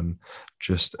than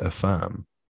just affirm?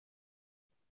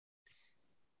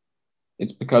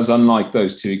 It's because, unlike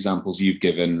those two examples you've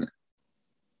given,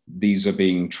 these are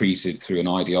being treated through an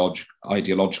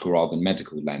ideological rather than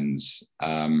medical lens.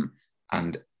 And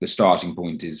the starting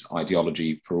point is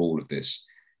ideology for all of this.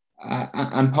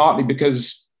 And partly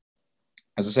because,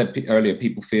 as I said earlier,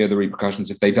 people fear the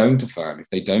repercussions if they don't affirm, if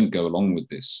they don't go along with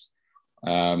this.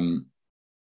 A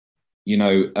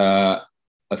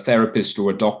therapist or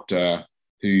a doctor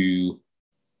who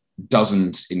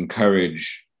doesn't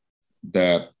encourage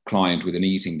their client with an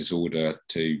eating disorder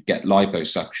to get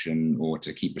liposuction or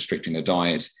to keep restricting their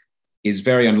diet is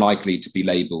very unlikely to be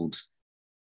labeled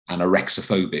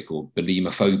anorexophobic or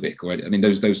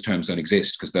bulimophobic. Those terms don't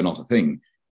exist because they're not a thing.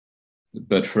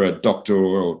 But for a doctor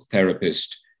or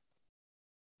therapist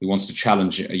who wants to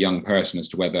challenge a young person as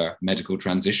to whether medical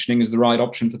transitioning is the right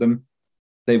option for them,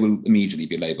 they will immediately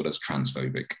be labeled as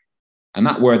transphobic. And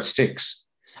that word sticks.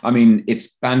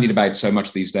 It's bandied about so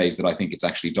much these days that I think it's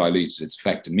actually diluted its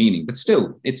effect and meaning, but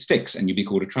still, it sticks, and you'd be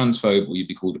called a transphobe or you'd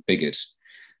be called a bigot.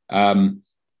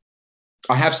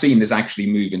 I have seen this actually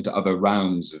move into other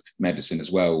realms of medicine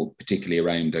as well, particularly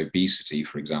around obesity,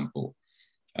 for example.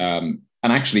 And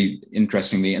actually,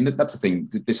 interestingly, and that's the thing,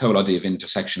 this whole idea of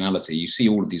intersectionality, you see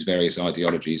all of these various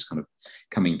ideologies kind of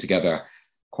coming together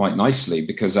quite nicely,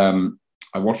 because I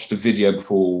watched a video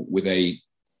before with a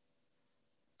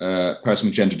person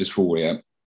with gender dysphoria,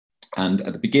 and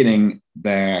at the beginning,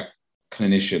 their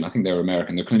clinician, I think they were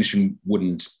American, their clinician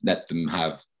wouldn't let them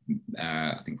have,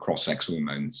 cross-sex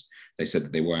hormones. They said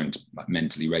that they weren't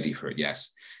mentally ready for it yet.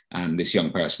 And this young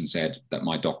person said that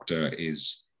my doctor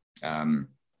is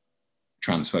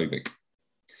transphobic.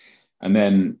 And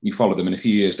then you follow them, and a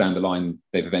few years down the line,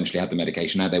 they've eventually had the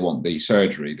medication. Now they want the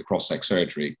surgery, the cross-sex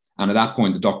surgery. And at that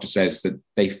point, the doctor says that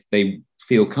they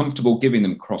feel comfortable giving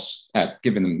them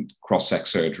cross-sex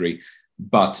surgery,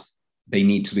 but they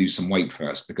need to lose some weight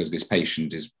first because this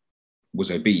patient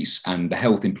was obese, and the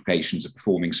health implications of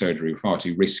performing surgery were far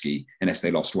too risky unless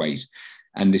they lost weight.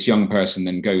 And this young person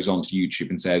then goes on to YouTube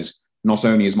and says, not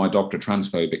only is my doctor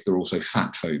transphobic, they're also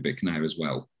fat phobic now as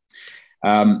well.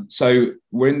 So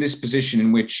we're in this position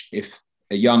in which if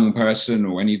a young person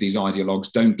or any of these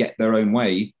ideologues don't get their own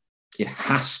way, it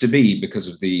has to be because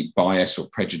of the bias or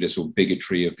prejudice or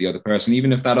bigotry of the other person,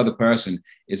 even if that other person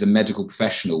is a medical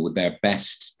professional with their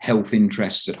best health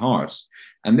interests at heart.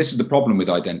 And this is the problem with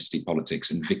identity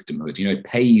politics and victimhood. You know, it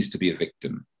pays to be a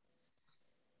victim.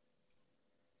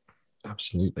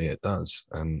 Absolutely, it does.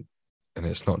 And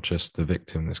it's not just the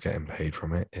victim that's getting paid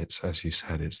from it. It's, as you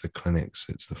said, it's the clinics,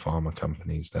 it's the pharma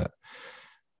companies that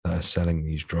are selling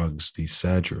these drugs, these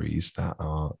surgeries that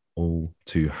are all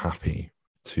too happy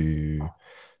to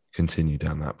continue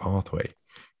down that pathway.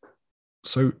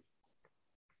 So,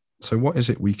 so what is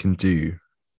it we can do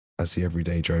as the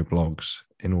Everyday Joe blogs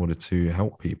in order to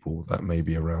help people that may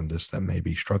be around us that may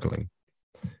be struggling?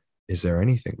 Is there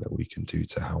anything that we can do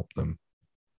to help them?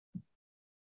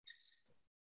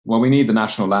 Well, we need the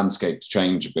national landscape to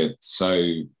change a bit. So,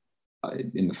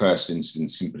 in the first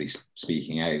instance, simply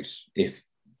speaking out. If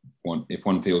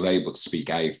one feels able to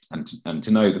speak out and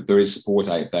to know that there is support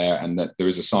out there and that there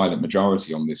is a silent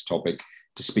majority on this topic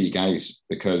to speak out,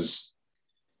 because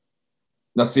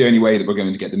that's the only way that we're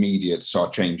going to get the media to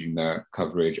start changing their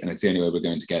coverage, and it's the only way we're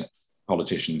going to get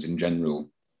politicians in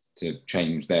general to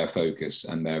change their focus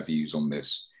and their views on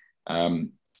this.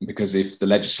 Because if the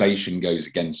legislation goes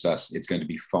against us, it's going to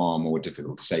be far more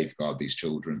difficult to safeguard these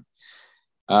children.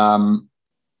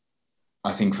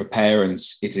 I think for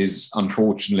parents, it is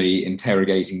unfortunately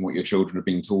interrogating what your children are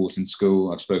being taught in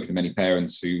school. I've spoken to many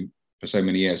parents who for so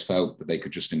many years felt that they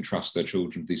could just entrust their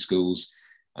children to these schools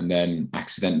and then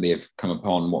accidentally have come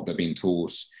upon what they're being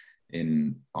taught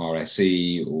in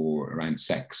RSE or around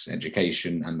sex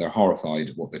education, and they're horrified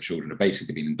at what their children are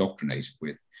basically being indoctrinated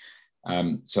with.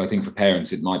 So I think for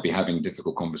parents, it might be having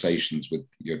difficult conversations with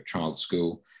your child's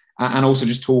school and also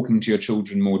just talking to your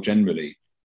children more generally.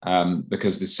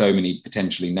 Because there's so many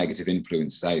potentially negative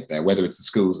influences out there, whether it's the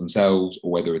schools themselves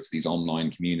or whether it's these online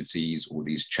communities or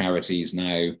these charities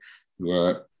now who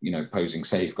are, you know, posing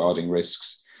safeguarding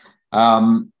risks.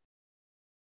 But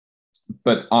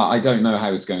I don't know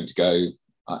how it's going to go.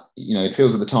 You know, it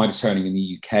feels that the tide is turning in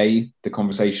the UK. The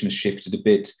conversation has shifted a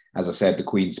bit. As I said, the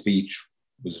Queen's speech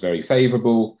was very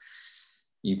favourable.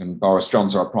 Even Boris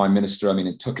Johnson, our Prime Minister, I mean,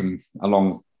 it took him a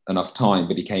long enough time,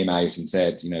 but he came out and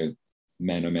said, you know,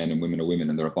 men are men and women are women,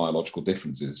 and there are biological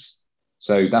differences.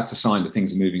 So that's a sign that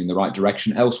things are moving in the right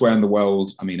direction. Elsewhere in the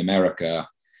world, I mean, America,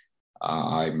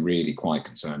 I'm really quite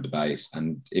concerned about.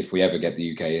 And if we ever get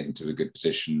the UK into a good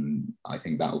position, I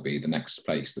think that will be the next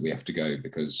place that we have to go,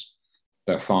 because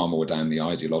they're far more down the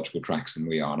ideological tracks than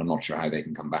we are. And I'm not sure how they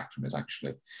can come back from it,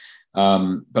 actually.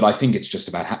 But I think it's just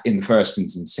about, in the first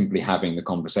instance, simply having the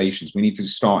conversations. We need to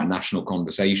start a national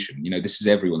conversation. You know, this is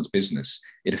everyone's business.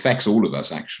 It affects all of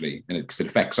us, actually, because it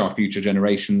affects our future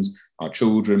generations, our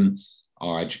children,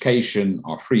 our education,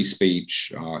 our free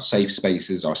speech, our safe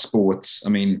spaces, our sports. I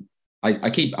mean,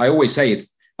 I always say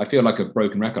I feel like a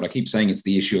broken record. I keep saying it's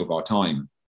the issue of our time,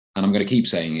 and I'm going to keep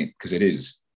saying it because it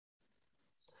is.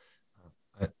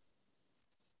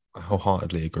 I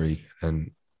wholeheartedly agree.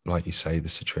 And like you say, the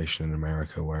situation in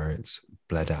America where it's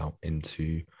bled out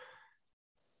into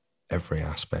every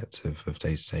aspect of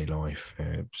day-to-day life,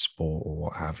 sport or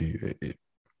what have you,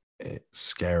 it's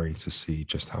scary to see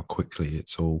just how quickly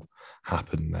it's all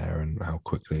happened there and how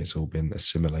quickly it's all been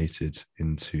assimilated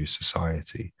into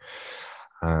society.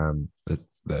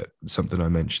 That something I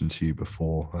mentioned to you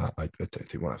before, I don't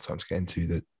think we'll have time to get into,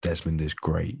 that Desmond is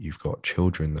great. You've got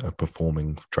children that are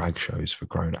performing drag shows for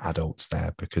grown adults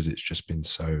there because it's just been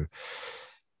so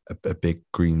a big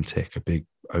green tick, a big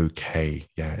okay.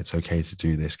 Yeah, it's okay to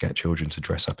do this. Get children to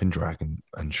dress up in drag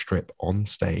and strip on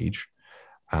stage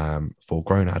for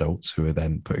grown adults who are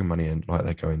then putting money in like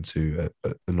they're going to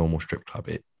a normal strip club.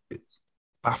 It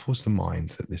baffles the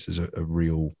mind that this is a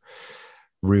real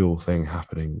thing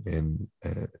happening in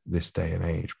this day and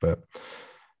age. But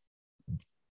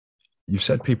you've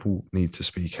said people need to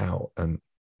speak out, and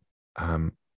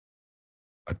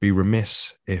I'd be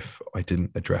remiss if I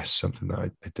didn't address something that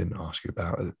I didn't ask you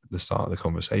about at the start of the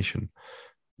conversation.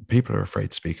 People are afraid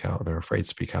to speak out. They're afraid to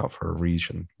speak out for a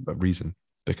reason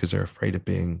because they're afraid of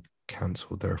being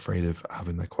cancelled. They're afraid of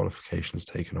having their qualifications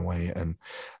taken away. And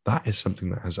that is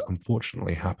something that has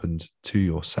unfortunately happened to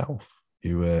yourself.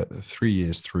 You were 3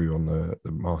 years through on the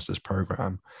master's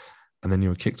program, and then you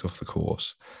were kicked off the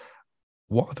course.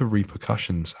 What are the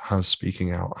repercussions has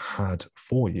speaking out had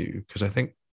for you? Because I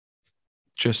think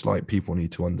just like people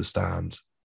need to understand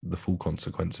the full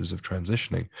consequences of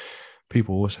transitioning,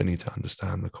 people also need to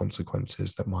understand the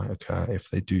consequences that might occur if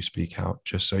they do speak out,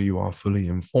 just so you are fully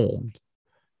informed.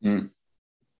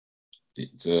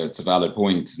 It's a valid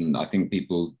point, and I think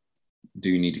people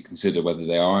do need to consider whether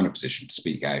they are in a position to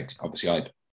speak out. Obviously,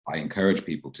 I encourage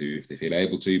people to, if they feel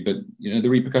able to, but the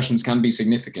repercussions can be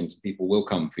significant. People will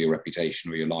come for your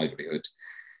reputation or your livelihood.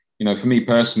 For me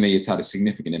personally, it's had a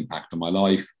significant impact on my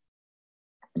life.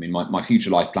 I mean, my future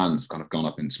life plans have kind of gone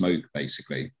up in smoke,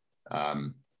 basically.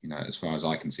 As far as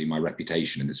I can see, my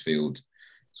reputation in this field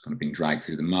has kind of been dragged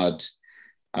through the mud.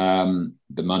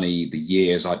 The money, the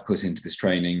years I'd put into this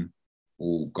training,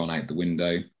 all gone out the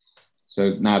window.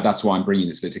 So now that's why I'm bringing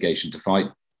this litigation to fight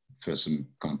for some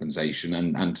compensation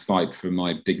and to fight for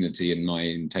my dignity and my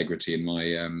integrity and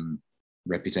my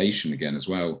reputation again as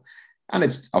well. And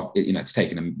it's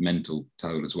taken a mental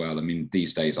toll as well. I mean,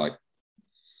 these days I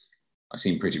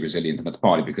seem pretty resilient, and that's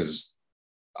partly because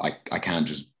I can't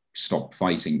just stop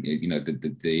fighting.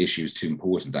 The issue is too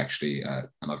important, actually, and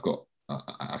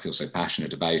I feel so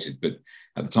passionate about it. But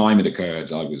at the time it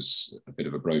occurred, I was a bit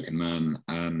of a broken man,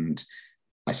 and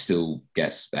I still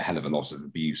get a hell of a lot of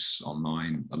abuse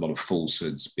online, a lot of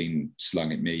falsehoods being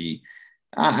slung at me,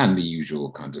 and the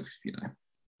usual kind of,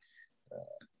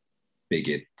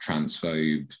 bigot,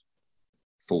 transphobe,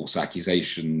 false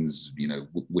accusations,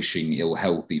 wishing ill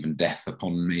health, even death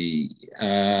upon me.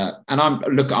 And I'm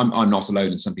not alone,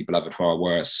 and some people have it far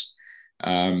worse.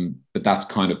 But that's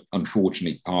kind of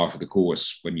unfortunately par for the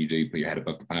course when you do put your head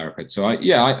above the parapet. So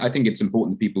I think it's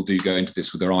important that people do go into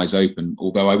this with their eyes open,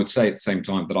 although I would say at the same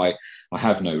time that I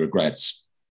have no regrets.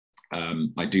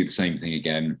 I do the same thing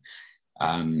again.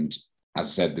 And as I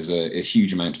said, there's a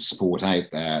huge amount of support out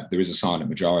there. There is a silent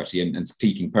majority. And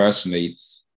speaking personally,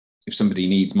 if somebody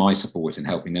needs my support in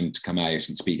helping them to come out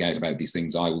and speak out about these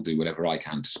things, I will do whatever I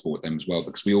can to support them as well,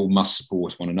 because we all must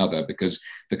support one another, because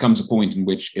there comes a point in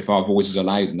which if our voices are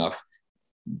loud enough,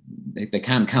 they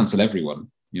can cancel everyone,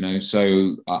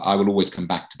 so I will always come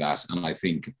back to that. And I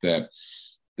think that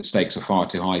the stakes are far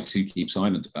too high to keep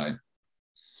silent about.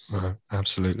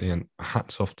 Absolutely. And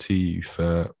hats off to you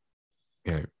for,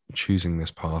 choosing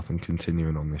this path and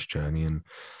continuing on this journey. And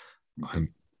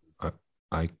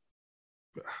I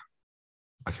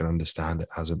can understand it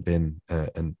hasn't been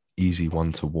an easy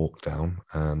one to walk down.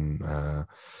 And I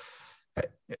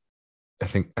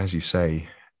think, as you say,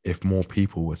 if more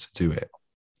people were to do it,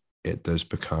 it does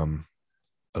become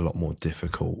a lot more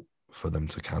difficult for them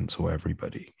to cancel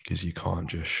everybody, because you can't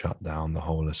just shut down the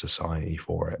whole of society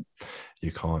for it.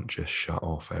 You can't just shut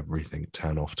off everything,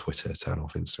 turn off Twitter, turn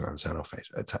off Instagram, turn off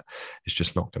Facebook. It's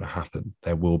just not going to happen.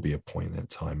 There will be a point in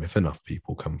time, if enough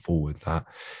people come forward, that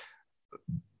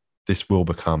this will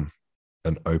become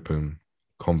an open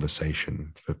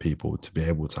conversation for people to be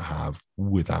able to have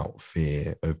without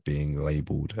fear of being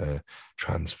labeled a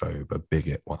transphobe, a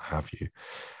bigot, what have you.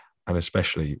 And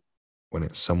especially when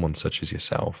it's someone such as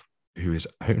yourself who is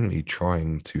only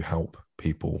trying to help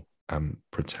people and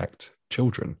protect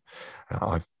children.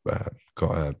 I've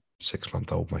got a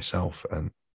 6-month-old myself,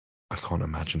 and I can't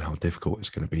imagine how difficult it's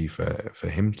going to be for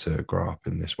him to grow up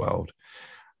in this world.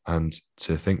 And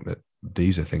to think that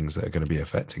these are things that are going to be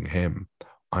affecting him,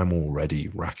 I'm already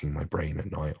racking my brain at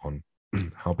night on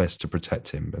how best to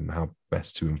protect him and how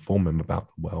best to inform him about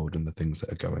the world and the things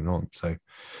that are going on. So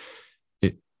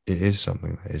it is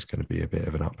something that is going to be a bit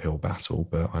of an uphill battle,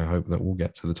 but I hope that we'll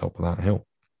get to the top of that hill.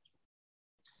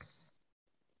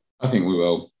 I think we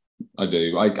will. I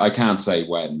do. I can't say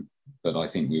when, but I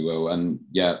think we will. And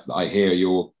yeah, I hear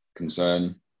your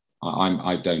concern.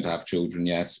 I don't have children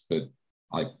yet, but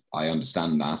I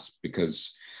understand that,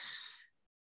 because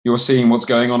you're seeing what's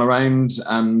going on around,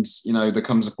 and there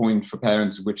comes a point for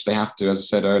parents at which they have to, as I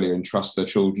said earlier, entrust their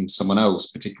children to someone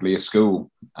else, particularly a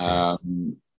school.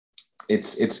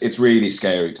 It's really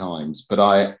scary times, but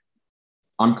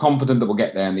I'm confident that we'll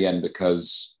get there in the end,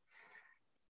 because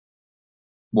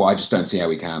I just don't see how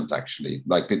we can't, actually.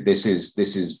 Like, this is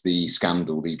the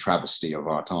scandal, the travesty of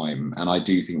our time, and I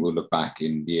do think we'll look back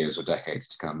in years or decades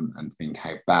to come and think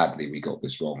how badly we got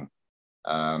this wrong.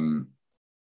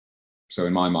 So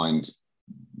in my mind,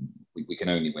 we can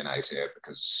only win out here,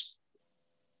 because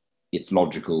it's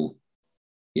logical,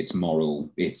 it's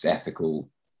moral, it's ethical.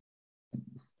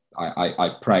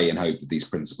 I pray and hope that these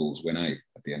principles win out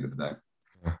at the end of the day.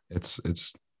 Yeah,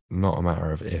 it's not a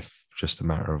matter of if, just a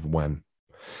matter of when.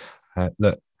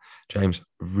 Look, James,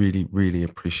 really, really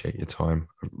appreciate your time.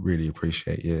 Really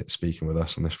appreciate you speaking with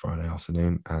us on this Friday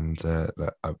afternoon. And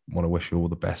look, I want to wish you all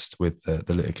the best with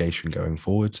the litigation going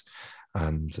forward.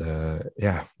 And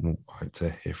we'll hope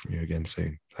to hear from you again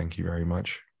soon. Thank you very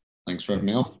much. Thanks for having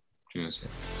me on. Cheers.